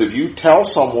 Because if you tell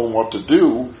someone what to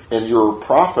do and you're a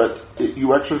prophet,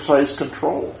 you exercise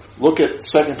control. Look at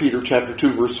 2 Peter chapter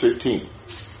 2 verse 15.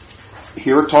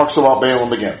 Here it talks about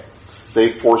Balaam again.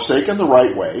 They've forsaken the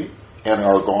right way and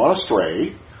are gone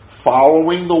astray,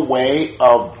 following the way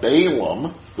of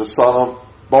Balaam, the son of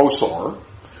Bosor,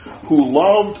 who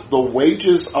loved the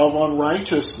wages of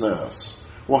unrighteousness.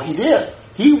 Well, he did.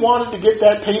 He wanted to get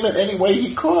that payment any way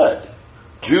he could.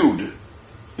 Jude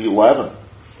 11.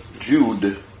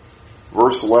 Jude,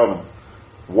 verse 11.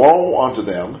 Woe unto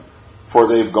them, for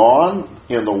they've gone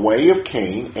in the way of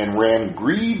Cain and ran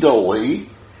greedily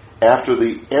after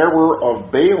the error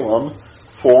of Balaam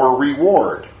for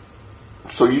reward.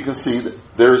 So you can see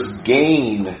that there's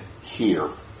gain here.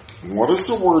 What does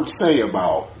the word say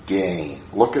about gain?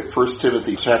 Look at 1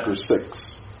 Timothy chapter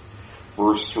 6,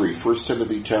 verse 3. 1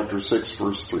 Timothy chapter 6,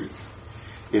 verse 3.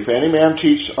 If any man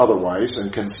teach otherwise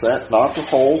and consent not to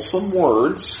wholesome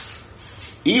words,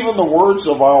 even the words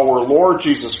of our Lord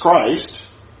Jesus Christ,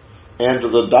 and to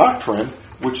the doctrine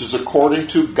which is according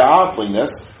to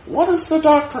godliness. What is the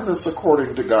doctrine that's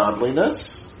according to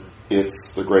godliness?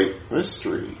 It's the great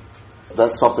mystery.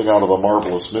 That's something out of the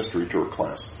Marvelous Mystery Tour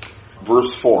class.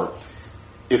 Verse 4.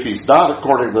 If he's not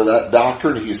according to that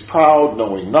doctrine, he's proud,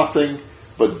 knowing nothing,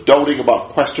 but doting about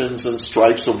questions and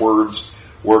strifes of words,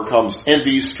 where comes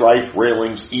envy, strife,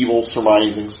 railings, evil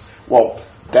surmisings. Well,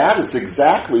 that is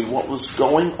exactly what was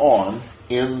going on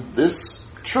in this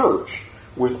church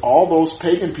with all those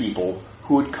pagan people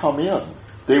who had come in.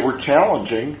 They were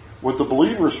challenging what the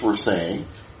believers were saying,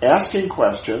 asking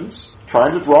questions,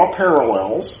 trying to draw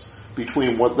parallels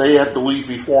between what they had believed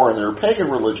before in their pagan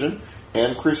religion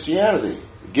and Christianity.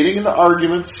 Getting into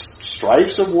arguments,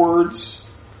 strifes of words.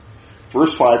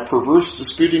 Verse 5, perverse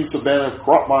disputings of men of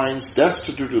corrupt minds,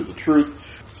 destitute of the truth,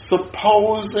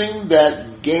 supposing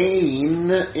that gain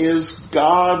is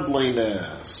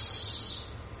godliness.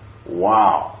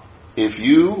 Wow. If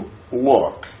you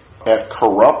look at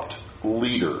corrupt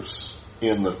leaders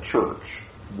in the church,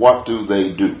 what do?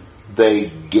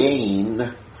 They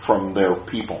gain from their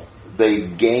people. They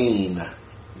gain.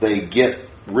 They get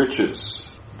riches.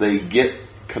 They get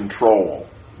control.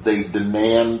 They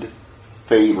demand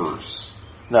favors.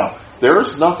 Now, there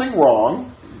is nothing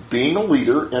wrong being a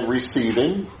leader and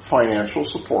receiving financial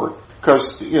support,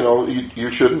 because, you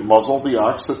shouldn't muzzle the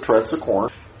ox that treads the corn.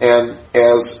 And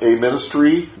as a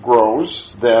ministry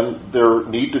grows, then there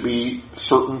need to be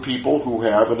certain people who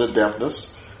have an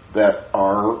adeptness that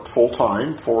are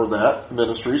full-time for that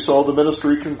ministry, so the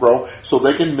ministry can grow, so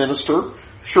they can minister.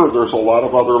 Sure, there's a lot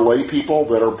of other lay people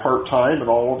that are part-time and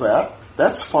all of that.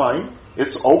 That's fine.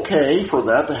 It's okay for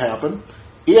that to happen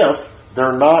if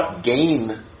they're not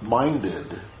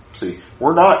gain-minded. See,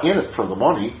 we're not in it for the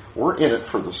money, we're in it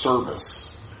for the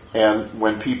service. And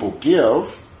when people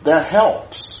give, that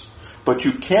helps. But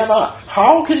you cannot.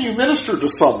 How can you minister to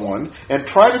someone and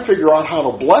try to figure out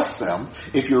how to bless them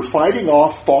if you're fighting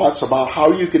off thoughts about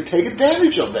how you can take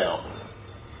advantage of them?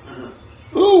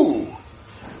 Ooh.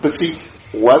 But see,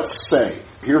 let's say,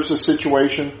 here's a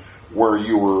situation where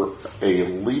you were a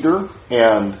leader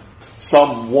and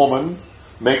some woman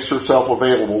makes herself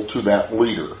available to that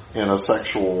leader in a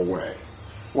sexual way.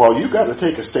 Well, you've got to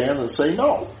take a stand and say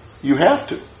no. You have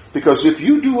to. Because if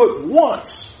you do it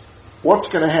once, what's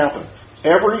going to happen?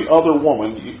 Every other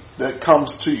woman that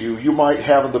comes to you, you might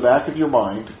have in the back of your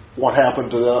mind what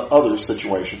happened to the other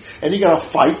situation. And you got to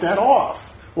fight that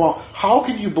off. Well, how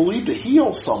can you believe to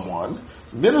heal someone,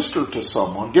 minister to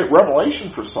someone, get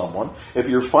revelation for someone, if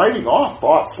you're fighting off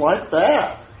thoughts like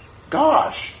that?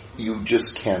 Gosh, you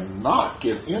just cannot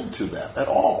give into that at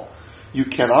all. You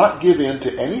cannot give in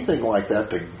to anything like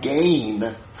that to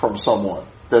gain from someone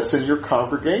that's in your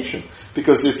congregation.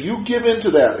 Because if you give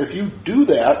into that, if you do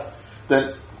that,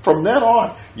 then from then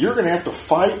on, you're going to have to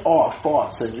fight off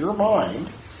thoughts in your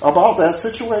mind about that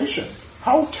situation.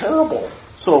 How terrible.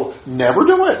 So never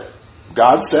do it.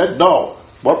 God said no.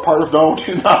 What part of no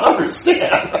do you not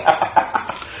understand?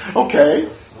 Okay,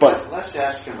 but let's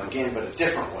ask him again, but a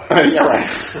different way. Yeah,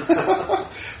 right.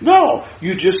 No,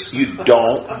 you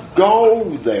don't go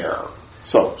there.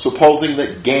 So, supposing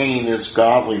that gain is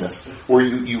godliness, where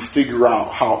you figure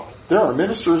out how there are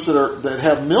ministers that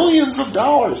have millions of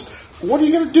dollars. What are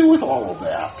you going to do with all of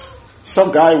that?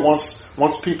 Some guy wants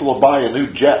people to buy a new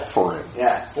jet for him.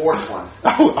 Yeah, fourth one.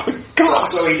 Oh,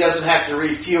 God. So he doesn't have to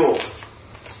refuel.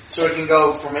 So he can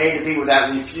go from A to B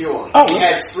without refueling. Oh, he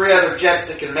has 3 other jets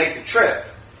that can make the trip,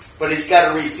 but he's got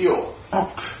to refuel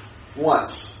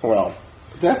once. Well,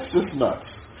 that's just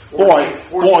nuts.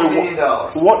 $14 million.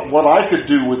 What I could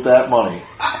do with that money?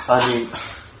 I mean,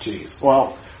 jeez.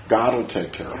 Well, God will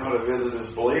take care of it. You know, to visit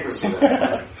his believers with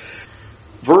that.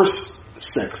 Verse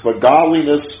 6, but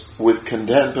godliness with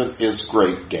contentment is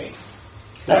great gain.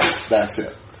 That's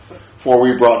it. For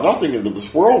we brought nothing into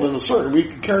this world, and certainly we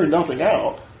can carry nothing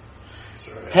out.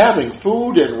 Right. Having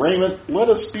food and raiment, let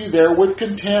us be there with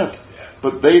content. Yeah.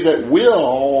 But they that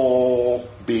will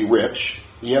be rich,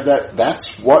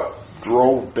 that's what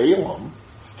drove Balaam,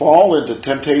 fall into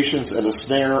temptations and a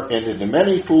snare, and into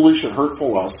many foolish and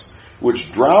hurtful lusts,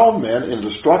 which drown men in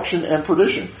destruction and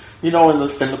perdition. You know, in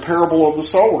the parable of the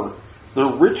sower, the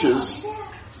riches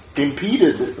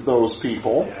impeded those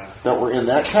people that were in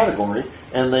that category,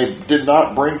 and they did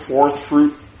not bring forth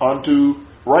fruit unto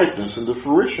ripeness and to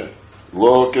fruition.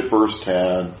 Look at verse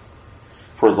 10.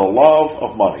 For the love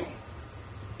of money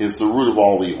is the root of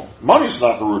all evil. Money is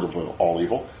not the root of all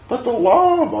evil, but the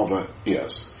love of it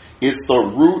is. It's the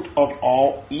root of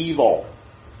all evil.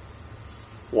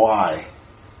 Why?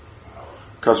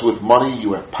 Because with money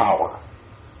you have power.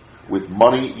 With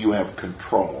money you have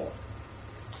control.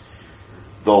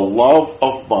 The love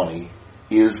of money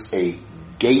is a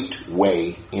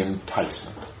gateway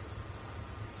enticement.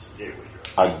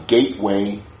 A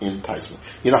gateway enticement.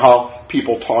 You know how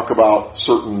people talk about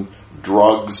certain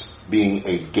drugs being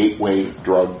a gateway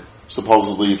drug?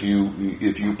 Supposedly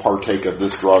if you partake of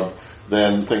this drug,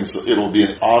 then it'll be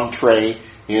an entree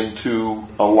into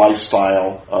a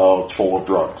lifestyle full of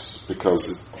drugs because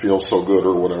it feels so good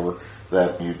or whatever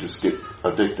that you just get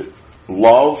addicted.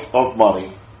 Love of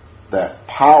money, that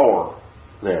power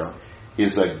there,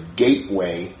 is a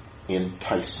gateway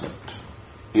enticement.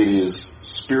 It is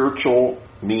spiritual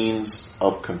means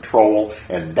of control,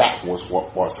 and that was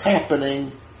what was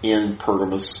happening in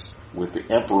Pergamos with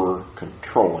the emperor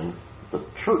controlling the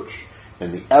church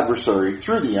and the adversary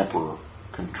through the emperor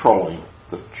controlling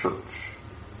the church.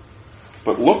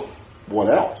 But look what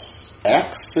else.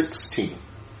 Acts 16.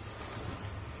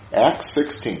 Acts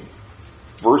 16,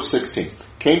 verse 16.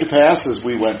 Came to pass as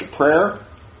we went to prayer,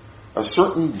 a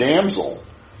certain damsel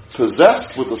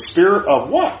possessed with the spirit of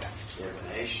what?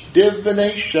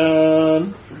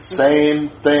 Divination. Same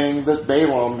thing that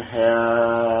Balaam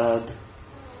had.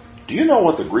 Do you know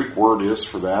what the Greek word is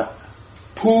for that?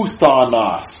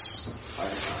 Pouthanos.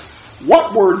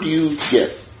 What word do you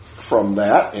get from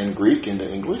that in Greek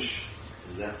into English?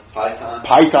 Is that python?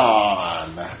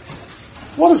 Python.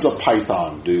 What does a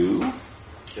python do?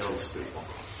 Kills people.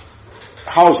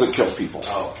 How does it kill people?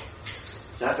 Oh.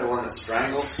 Is that the one that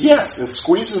strangles? Yes, it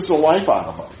squeezes the life out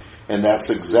of them. And that's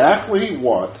exactly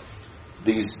what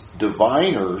these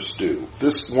diviners do.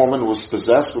 This woman was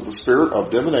possessed with the spirit of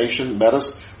divination,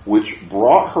 metis, which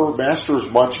brought her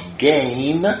masters much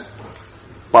gain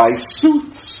by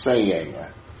soothsaying.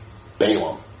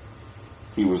 Balaam.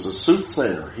 He was a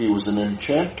soothsayer. He was an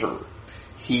enchanter.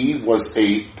 He was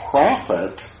a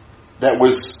prophet that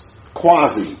was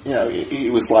quasi. He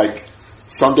was like,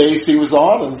 some days he was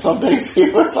on and some days he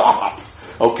was off.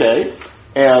 Okay?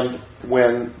 And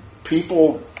when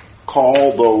people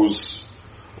call those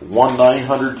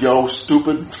 1-900-yo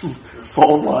stupid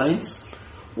phone lines,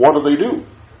 what do?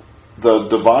 The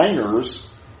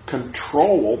diviners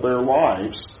control their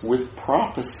lives with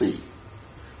prophecy.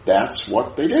 That's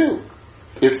what they do.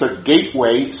 It's a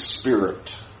gateway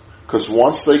spirit. Because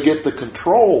once they get the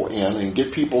control in and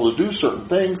get people to do certain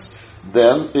things,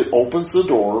 then it opens the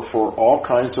door for all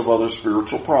kinds of other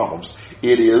spiritual problems.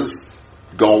 It is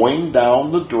going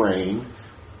down the drain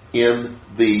in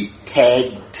the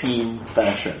tag team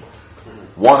fashion.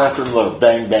 One after another,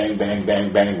 bang, bang, bang,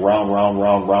 bang, bang, round,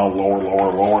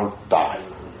 lower, die.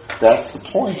 That's the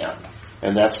plan.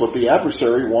 And that's what the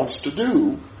adversary wants to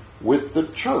do with the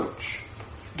church.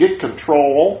 Get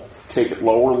control, take it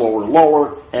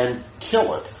lower, and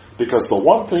kill it. Because the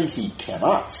one thing he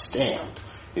cannot stand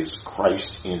is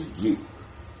Christ in you.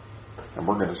 And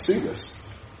we're going to see this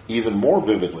even more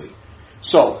vividly.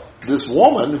 So, this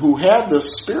woman who had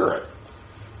this spirit,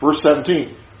 verse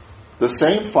 17, the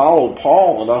same followed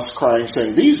Paul and us crying,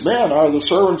 saying, these men are the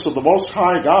servants of the Most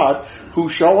High God who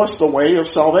show us the way of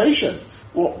salvation.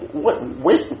 Well,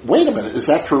 wait a minute, is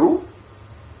that true?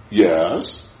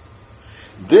 Yes.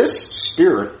 This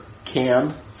spirit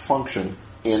can function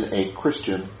in a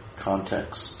Christian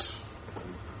context.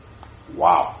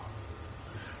 Wow.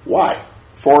 Why?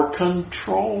 For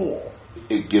control.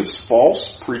 It gives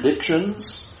false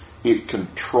predictions. It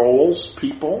controls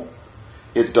people.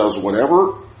 It does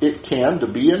whatever it can to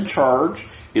be in charge.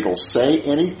 It'll say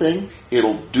anything.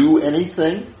 It'll do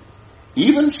anything.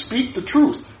 Even speak the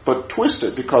truth, but twist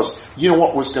it, because you know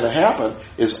what was going to happen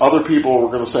is other people were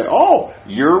going to say, oh,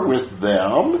 you're with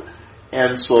them.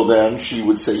 And so then she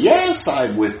would say, yes,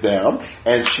 I'm with them.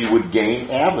 And she would gain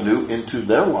avenue into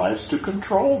their lives to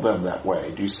control them that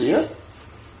way. Do you see it?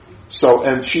 So,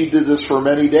 and she did this for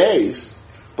many days.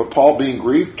 But Paul, being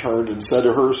grieved, turned and said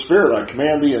to her, Spirit, I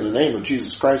command thee in the name of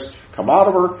Jesus Christ, come out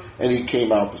of her. And he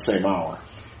came out the same hour.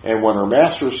 And when her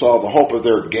masters saw the hope of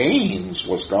their gains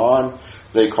was gone,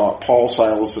 they caught Paul,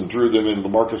 Silas, and threw them into the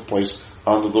marketplace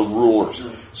under the rulers.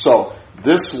 So,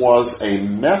 this was a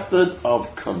method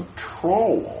of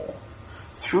control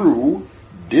through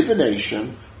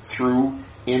divination, through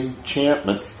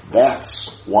enchantment.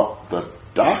 That's what the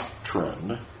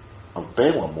doctrine of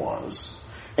Balaam was.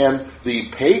 And the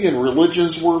pagan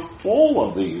religions were full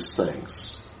of these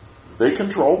things. They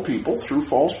controlled people through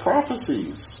false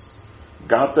prophecies.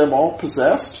 Got them all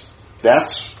possessed.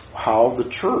 That's how the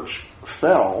church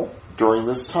fell during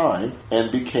this time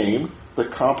and became the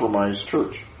compromised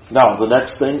church. Now, the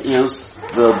next thing is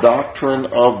the doctrine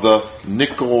of the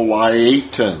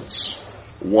Nicolaitans.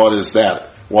 What is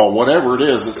that? Well, whatever it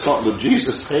is, it's something that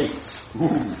Jesus hates.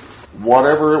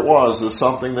 Whatever it was, is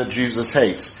something that Jesus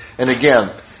hates. And again,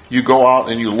 you go out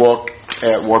and you look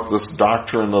at what this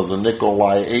doctrine of the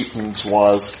Nicolaitans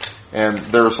was, and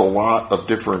there's a lot of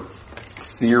different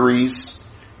theories.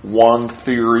 One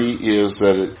theory is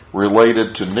that it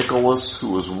related to Nicholas,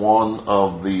 who was one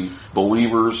of the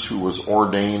believers who was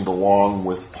ordained along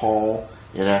with Paul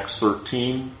in Acts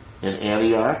 13 in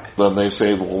Antioch. Then they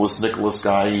say, well, this Nicholas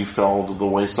guy, he fell to the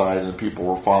wayside and people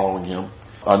were following him.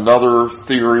 Another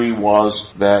theory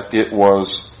was that it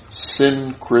was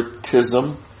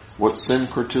syncretism. What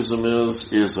syncretism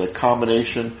is a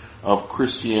combination of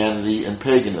Christianity and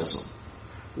paganism.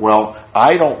 Well,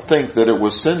 I don't think that it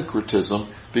was syncretism,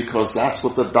 because that's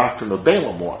what the doctrine of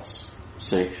Balaam was.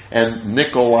 See? And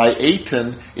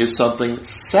Nicolaitan is something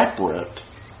separate,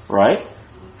 right,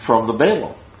 from the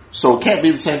Balaam. So it can't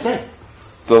be the same thing.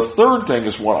 The third thing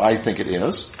is what I think it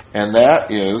is, and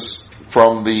that is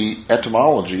from the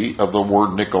etymology of the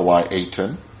word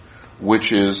Nicolaitan,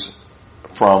 which is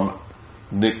from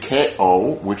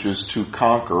Nikeo, which is to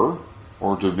conquer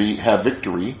or to have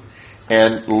victory,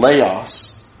 and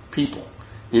Laos, people.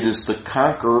 It is to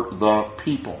conquer the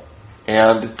people.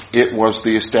 And it was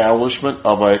the establishment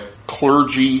of a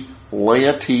clergy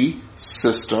laity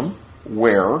system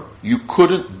where you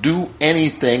couldn't do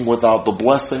anything without the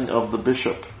blessing of the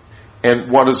bishop.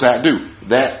 And what does that do?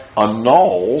 That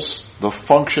annuls the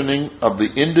functioning of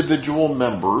the individual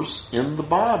members in the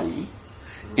body.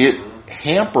 It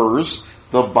hampers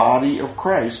the body of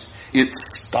Christ. It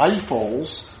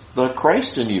stifles the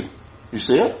Christ in you. You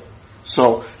see it?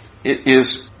 So it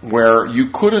is where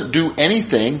you couldn't do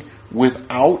anything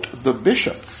without the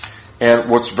bishop. And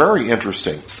what's very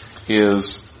interesting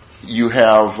is you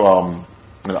have, and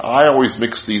I always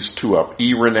mix these two up,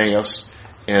 Irenaeus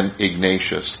and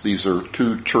Ignatius. These are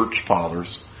two church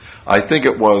fathers. I think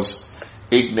it was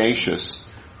Ignatius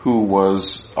who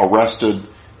was arrested,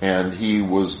 and he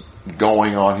was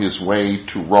going on his way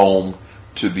to Rome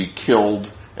to be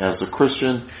killed as a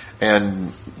Christian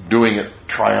and doing it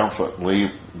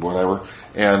triumphantly, whatever.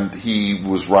 And he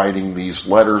was writing these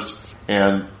letters,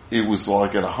 and it was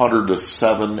like in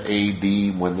 107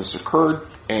 AD when this occurred.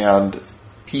 And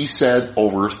he said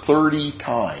over 30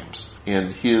 times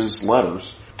in his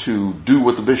letters to do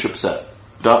what the bishop said.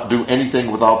 Don't do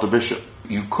anything without the bishop.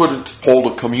 You couldn't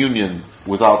hold a communion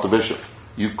without the bishop.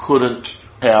 You couldn't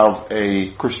have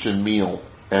a Christian meal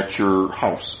at your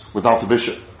house without the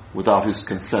bishop, without his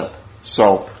consent.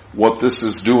 So what this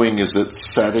is doing is it's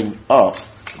setting up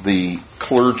the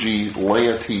clergy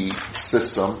laity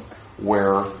system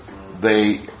where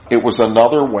it was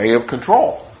another way of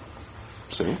control.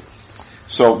 See?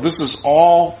 So this is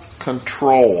all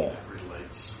control.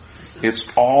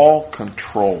 It's all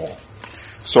control.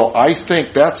 So I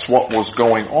think that's what was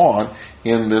going on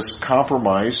in this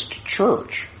compromised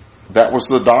church. That was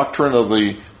the doctrine of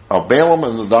Balaam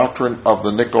and the doctrine of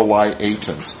the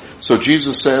Nicolaitans. So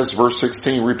Jesus says, verse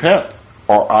 16, repent,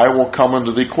 or I will come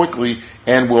unto thee quickly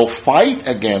and will fight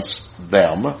against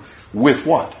them with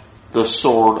what? The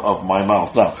sword of my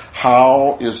mouth. Now,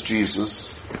 how is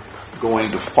Jesus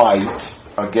going to fight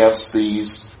against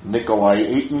these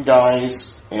Nicolaitan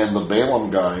guys and the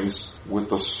Balaam guys with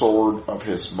the sword of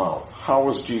his mouth? How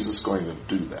is Jesus going to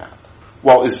do that?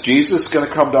 Well, is Jesus going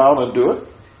to come down and do it?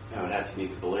 No, it would have to be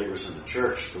the believers in the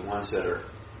church, the ones that are...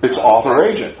 It's author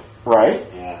agent, right?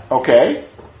 Yeah. Okay.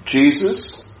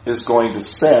 Jesus is going to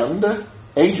send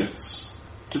agents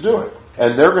to do it.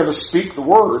 And they're going to speak the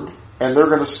word, and they're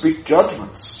going to speak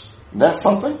judgments. Isn't that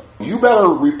something? You better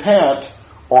repent,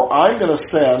 or I'm going to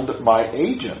send my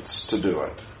agents to do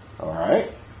it. All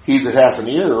right? He that hath an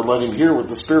ear, let him hear what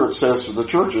the Spirit says to the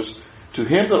churches. To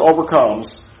him that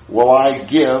overcomes will I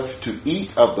give to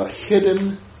eat of the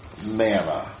hidden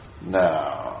manna.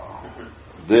 Now,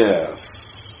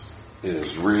 this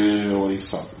is really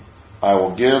something. I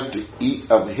will give to eat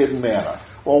of the hidden manna.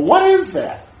 Well, what is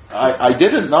that? I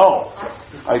didn't know.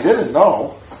 I didn't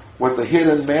know what the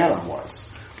hidden manna was.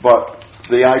 But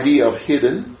the idea of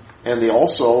hidden, and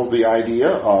also the idea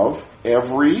of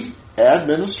every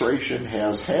administration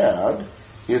has had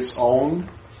its own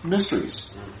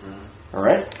mysteries. All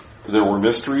right? There were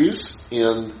mysteries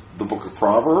in the book of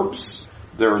Proverbs.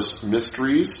 There's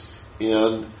mysteries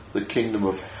in the kingdom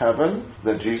of heaven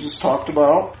that Jesus talked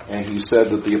about. And he said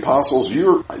that the apostles,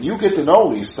 you get to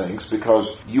know these things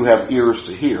because you have ears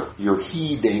to hear. You're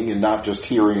heeding and not just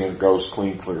hearing and it goes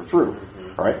clear through.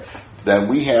 All right? Then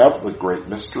we have the great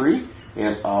mystery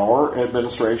in our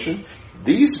administration.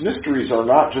 These mysteries are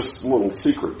not just a little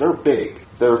secret. They're big.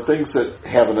 They're things that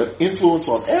have an influence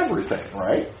on everything,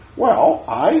 right? Well,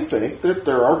 I think that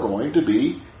there are going to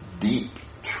be deep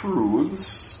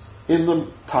truths in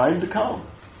the time to come.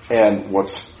 And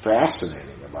what's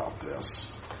fascinating about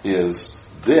this is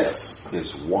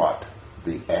what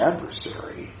the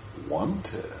adversary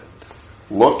wanted.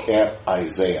 Look at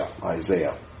Isaiah.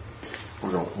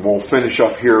 We'll finish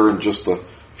up here in just a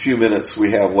few minutes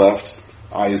we have left.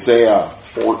 Isaiah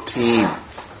 14.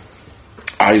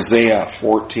 Isaiah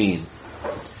 14.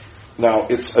 Now,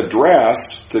 it's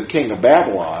addressed to the king of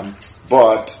Babylon,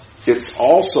 but it's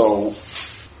also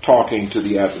talking to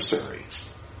the adversary.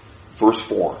 Verse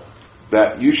 4.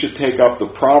 That you should take up the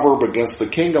proverb against the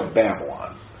king of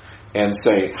Babylon and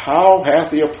say, how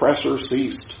hath the oppressor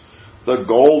ceased? The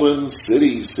golden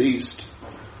city ceased.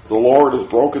 The Lord hath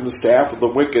broken the staff of the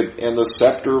wicked and the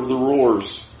scepter of the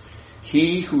rulers.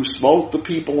 He who smote the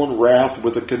people in wrath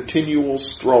with a continual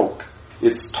stroke.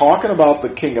 It's talking about the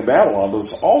king of Babylon, but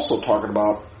it's also talking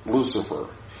about Lucifer.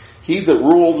 He that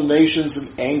ruled the nations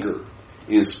in anger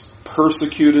is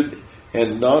persecuted,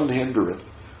 and none hindereth.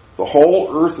 The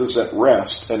whole earth is at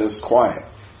rest and is quiet.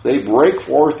 They break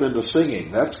forth into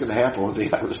singing. That's going to happen when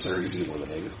the adversary is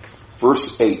eliminated.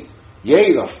 Verse 8.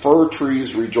 Yea, the fir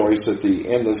trees rejoice at thee,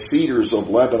 and the cedars of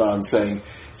Lebanon, saying,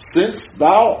 since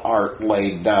thou art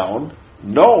laid down,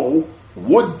 no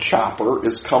wood chopper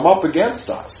is come up against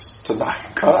us to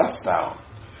cut us down.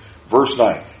 Verse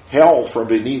 9, hell from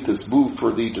beneath is moved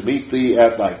for thee to meet thee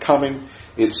at thy coming.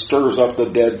 It stirs up the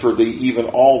dead for thee, even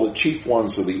all the chief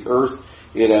ones of the earth.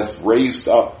 It hath raised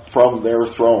up from their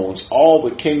thrones all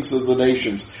the kings of the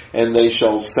nations, and they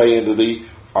shall say unto thee,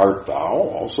 art thou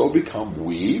also become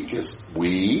weak as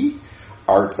we?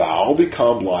 Art thou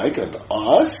become like unto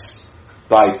us?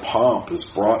 Thy pomp is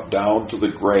brought down to the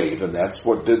grave, and that's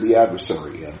what did the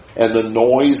adversary in. And the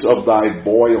noise of thy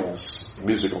boils,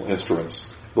 musical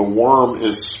instruments, the worm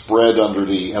is spread under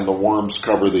thee, and the worms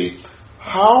cover thee.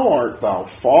 How art thou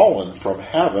fallen from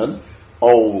heaven,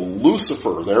 O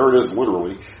Lucifer, there it is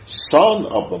literally, son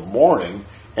of the morning,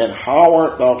 and how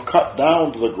art thou cut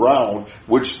down to the ground,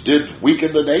 which did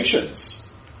weaken the nations?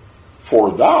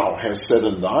 For thou hast said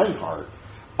in thine heart,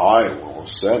 I will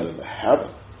ascend into heaven.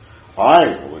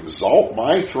 I will exalt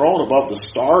my throne above the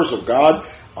stars of God.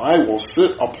 I will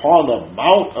sit upon the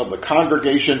mount of the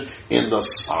congregation in the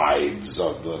sides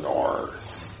of the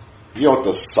north. You know what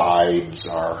the sides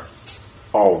are?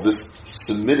 Oh, this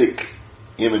Semitic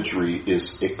imagery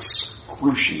is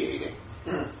excruciating.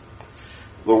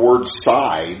 The word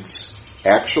sides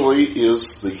actually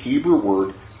is the Hebrew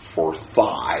word for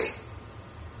thigh,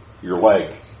 your leg.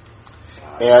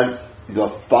 And the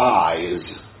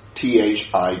thighs,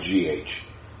 Thigh,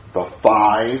 the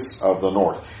thighs of the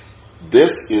north.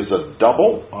 This is a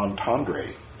double entendre,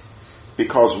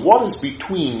 because what is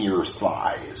between your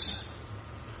thighs?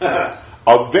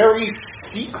 A very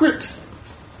secret,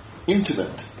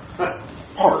 intimate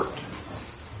part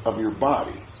of your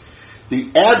body. The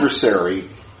adversary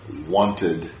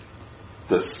wanted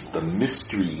the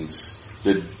mysteries,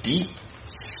 the deep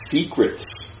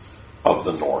secrets of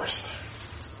the north.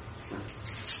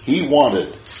 He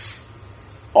wanted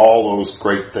all those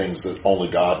great things that only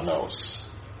God knows.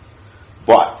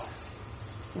 But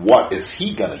what is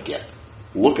he going to get?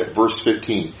 Look at verse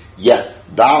 15. Yet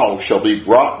thou shalt be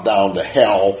brought down to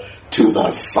hell to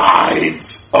the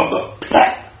sides of the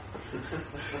pit.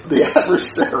 The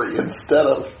adversary,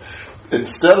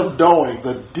 instead of knowing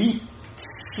the deep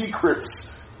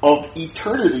secrets of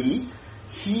eternity,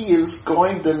 he is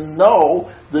going to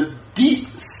know the deep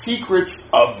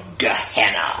secrets of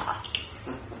Gehenna.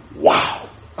 Wow.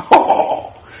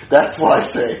 Oh, that's what I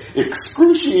say.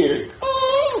 Excruciating.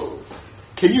 Oh,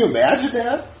 can you imagine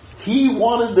that? He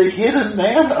wanted the hidden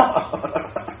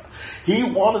manna. He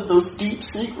wanted those deep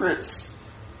secrets.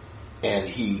 And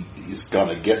he is going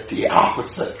to get the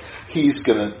opposite. He's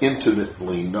going to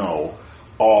intimately know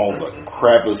all the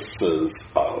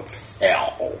crevices of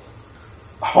hell.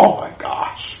 Oh my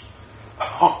gosh.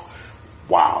 Oh,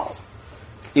 wow.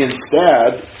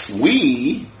 Instead,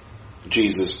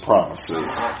 Jesus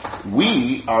promises,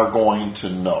 we are going to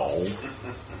know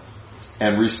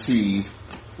and receive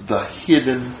the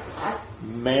hidden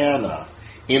manna.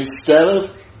 Instead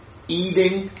of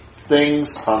eating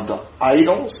things unto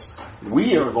idols,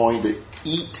 we are going to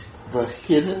eat the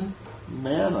hidden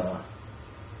manna.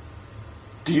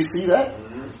 Do you see that?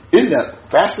 Isn't that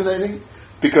fascinating?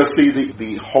 Because see,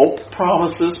 the hope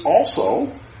promises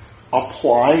also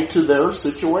apply to their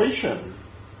situation.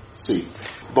 See,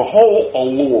 the whole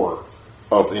allure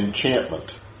of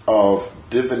enchantment, of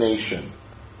divination,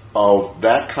 of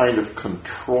that kind of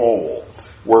control,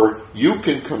 where you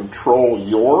can control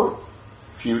your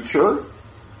future,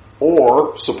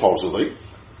 or supposedly,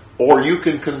 or you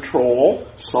can control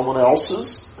someone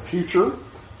else's future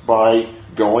by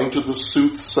going to the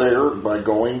soothsayer, by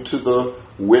going to the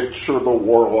witch or the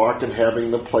warlock and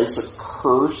having them place a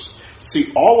curse.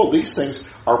 See, all of these things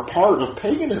are part of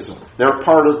paganism. They're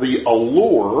part of the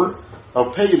allure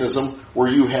of paganism,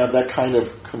 where you have that kind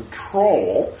of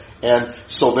control, and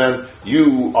so then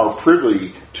you are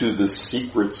privy to the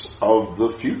secrets of the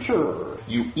future.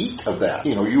 You eat of that.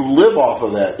 You live off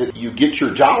of that. You get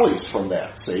your jollies from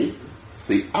that, see?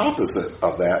 The opposite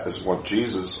of that is what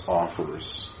Jesus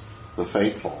offers the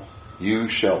faithful. You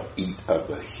shall eat of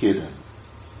the hidden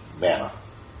manna.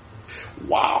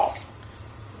 Wow.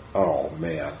 Oh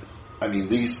man. I mean,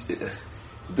 this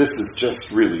is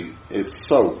just really, it's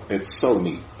so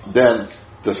neat. Then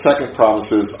the second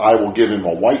promise is, I will give him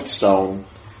a white stone,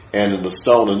 and in the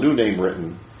stone a new name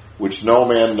written, which no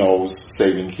man knows,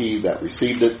 saving he that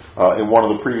received it. In one of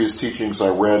the previous teachings I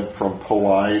read from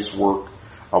Pillai's work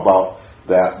about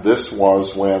that, this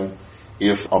was when,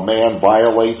 if a man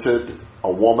violated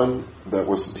a woman that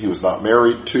he was not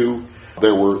married to,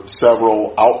 there were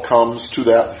several outcomes to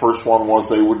that. The first one was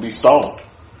they would be stoned.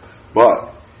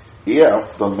 But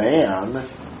if the man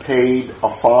paid a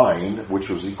fine, which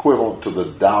was equivalent to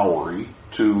the dowry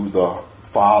to the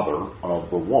father of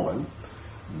the woman,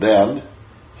 then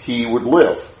he would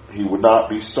live. He would not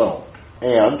be stoned.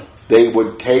 And they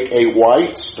would take a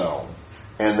white stone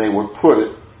and they would put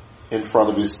it in front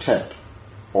of his tent,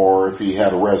 or if he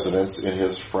had a residence, in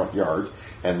his front yard,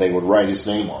 and they would write his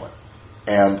name on it.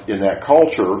 And in that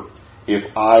culture,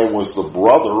 if I was the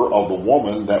brother of the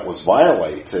woman that was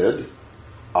violated,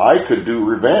 I could do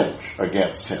revenge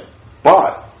against him.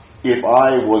 But if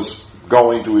I was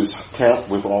going to his tent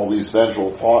with all these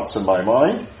vengeful thoughts in my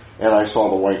mind, and I saw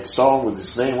the white stone with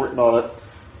his name written on it,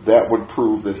 that would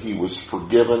prove that he was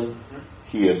forgiven,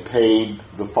 he had paid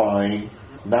the fine.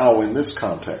 Now in this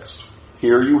context,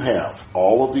 here you have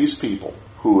all of these people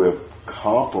who have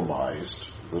compromised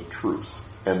the truth,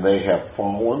 and they have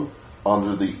fallen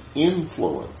under the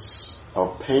influence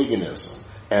of paganism.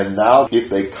 And now if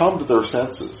they come to their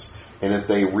senses, and if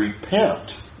they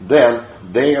repent, then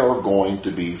they are going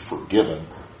to be forgiven,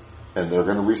 and they're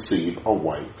going to receive a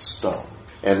white stone.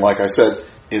 And like I said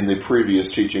in the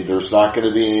previous teaching, there's not going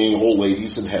to be any old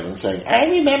ladies in heaven saying, I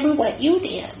remember what you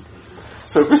did.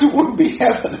 So, because it wouldn't be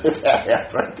heaven if that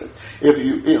happened.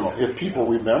 If people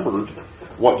remembered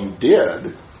what you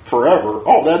did forever,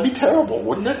 oh, that'd be terrible,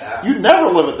 wouldn't it? Yeah. You'd never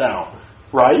live it down,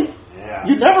 right? Yeah.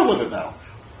 You'd never live it down.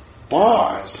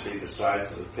 But It should be the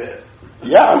sides of the pit.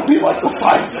 yeah, it'd be like the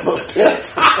sides of the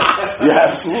pit. Yeah,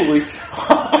 absolutely.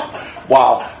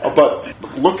 Wow.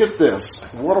 But look at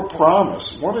this. What a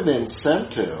promise. What an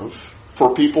incentive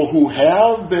for people who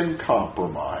have been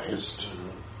compromised.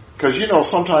 Because,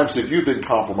 sometimes if you've been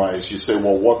compromised, you say,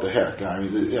 well, what the heck? I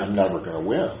mean, I'm never going to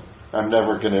win. I'm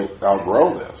never going to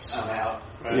outgrow this. I'm out.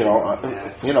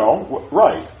 Right.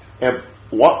 Right. And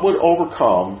what would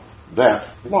overcome that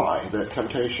lie, that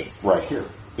temptation? Right here.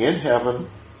 In heaven,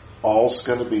 all's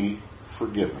going to be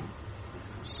forgiven.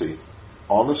 See,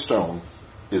 on the stone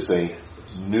is a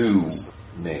new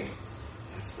name.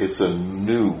 It's a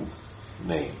new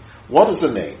name. What is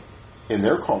a name? In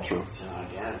their culture, It's an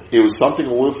identity. it was something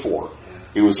to live for.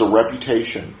 It was a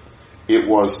reputation. It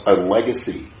was a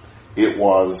legacy. It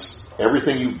was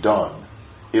everything you've done.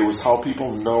 It was how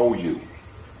people know you.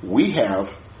 We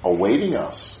have awaiting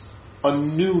us a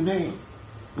new name.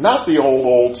 Not the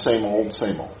old, same old,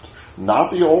 same old.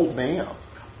 Not the old man.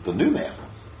 The new man.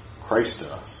 Christ in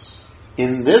us.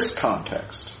 In this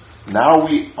context, now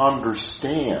we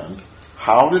understand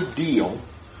how to deal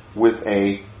with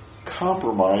a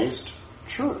compromised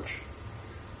church.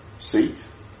 See?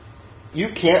 You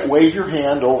can't wave your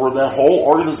hand over that whole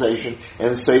organization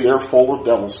and say they're full of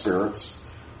devil spirits.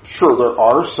 Sure, there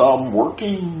are some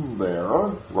working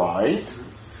there, right?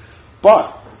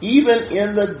 But even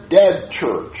in the dead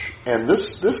church, and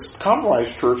this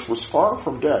compromised church was far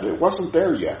from dead. It wasn't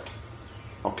there yet.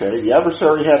 Okay? The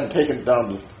adversary hadn't taken it down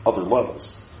to other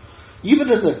levels.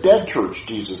 Even in the dead church,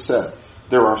 Jesus said,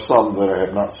 there are some that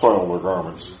have not soiled their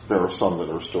garments. There are some that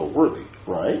are still worthy,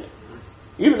 right?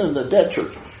 Even in the dead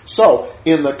church. So,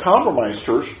 in the compromised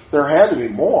church, there had to be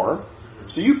more.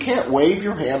 So you can't wave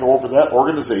your hand over that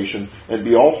organization and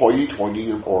be all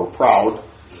hoity-toity or proud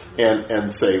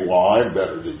and say, well, I'm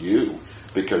better than you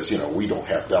because, we don't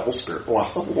have devil spirit.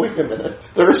 Well, wait a minute.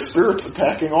 There are spirits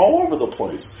attacking all over the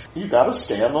place. You got to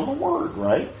stand on the word,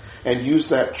 right? And use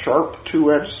that sharp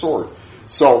two-edged sword.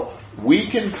 So we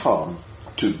can come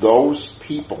to those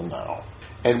people now,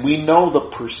 and we know the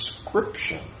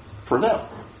prescription for them.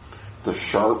 The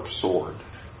sharp sword,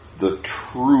 the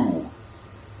true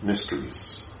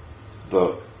mysteries,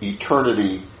 the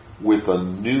eternity with a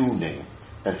new name,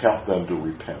 and help them to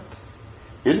repent.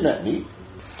 Isn't that neat?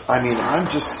 I mean, I'm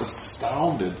just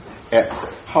astounded at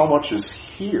how much is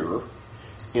here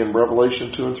in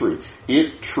Revelation 2 and 3.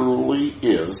 It truly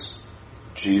is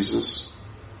Jesus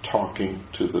talking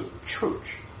to the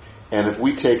church. And if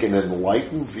we take an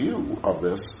enlightened view of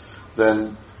this,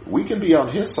 then we can be on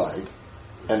his side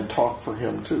and talk for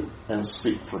him too, and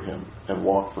speak for him, and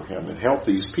walk for him, and help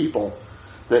these people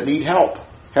that need help.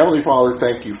 Heavenly Father,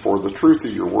 thank you for the truth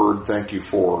of your word. Thank you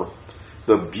for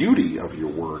the beauty of your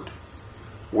word,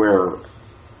 where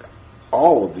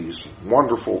all of these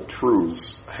wonderful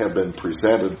truths have been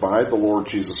presented by the Lord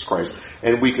Jesus Christ.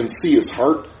 And we can see his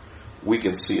heart, we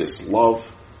can see his love,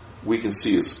 we can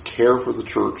see his care for the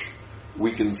church,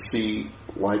 we can see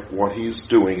like what he's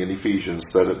doing in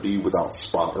Ephesians, that it be without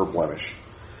spot or blemish.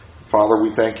 Father, we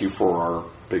thank you for our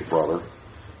big brother,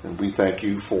 and we thank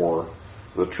you for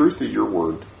the truth of your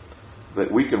word,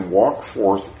 that we can walk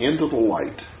forth into the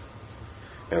light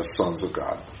as sons of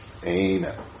God.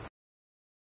 Amen.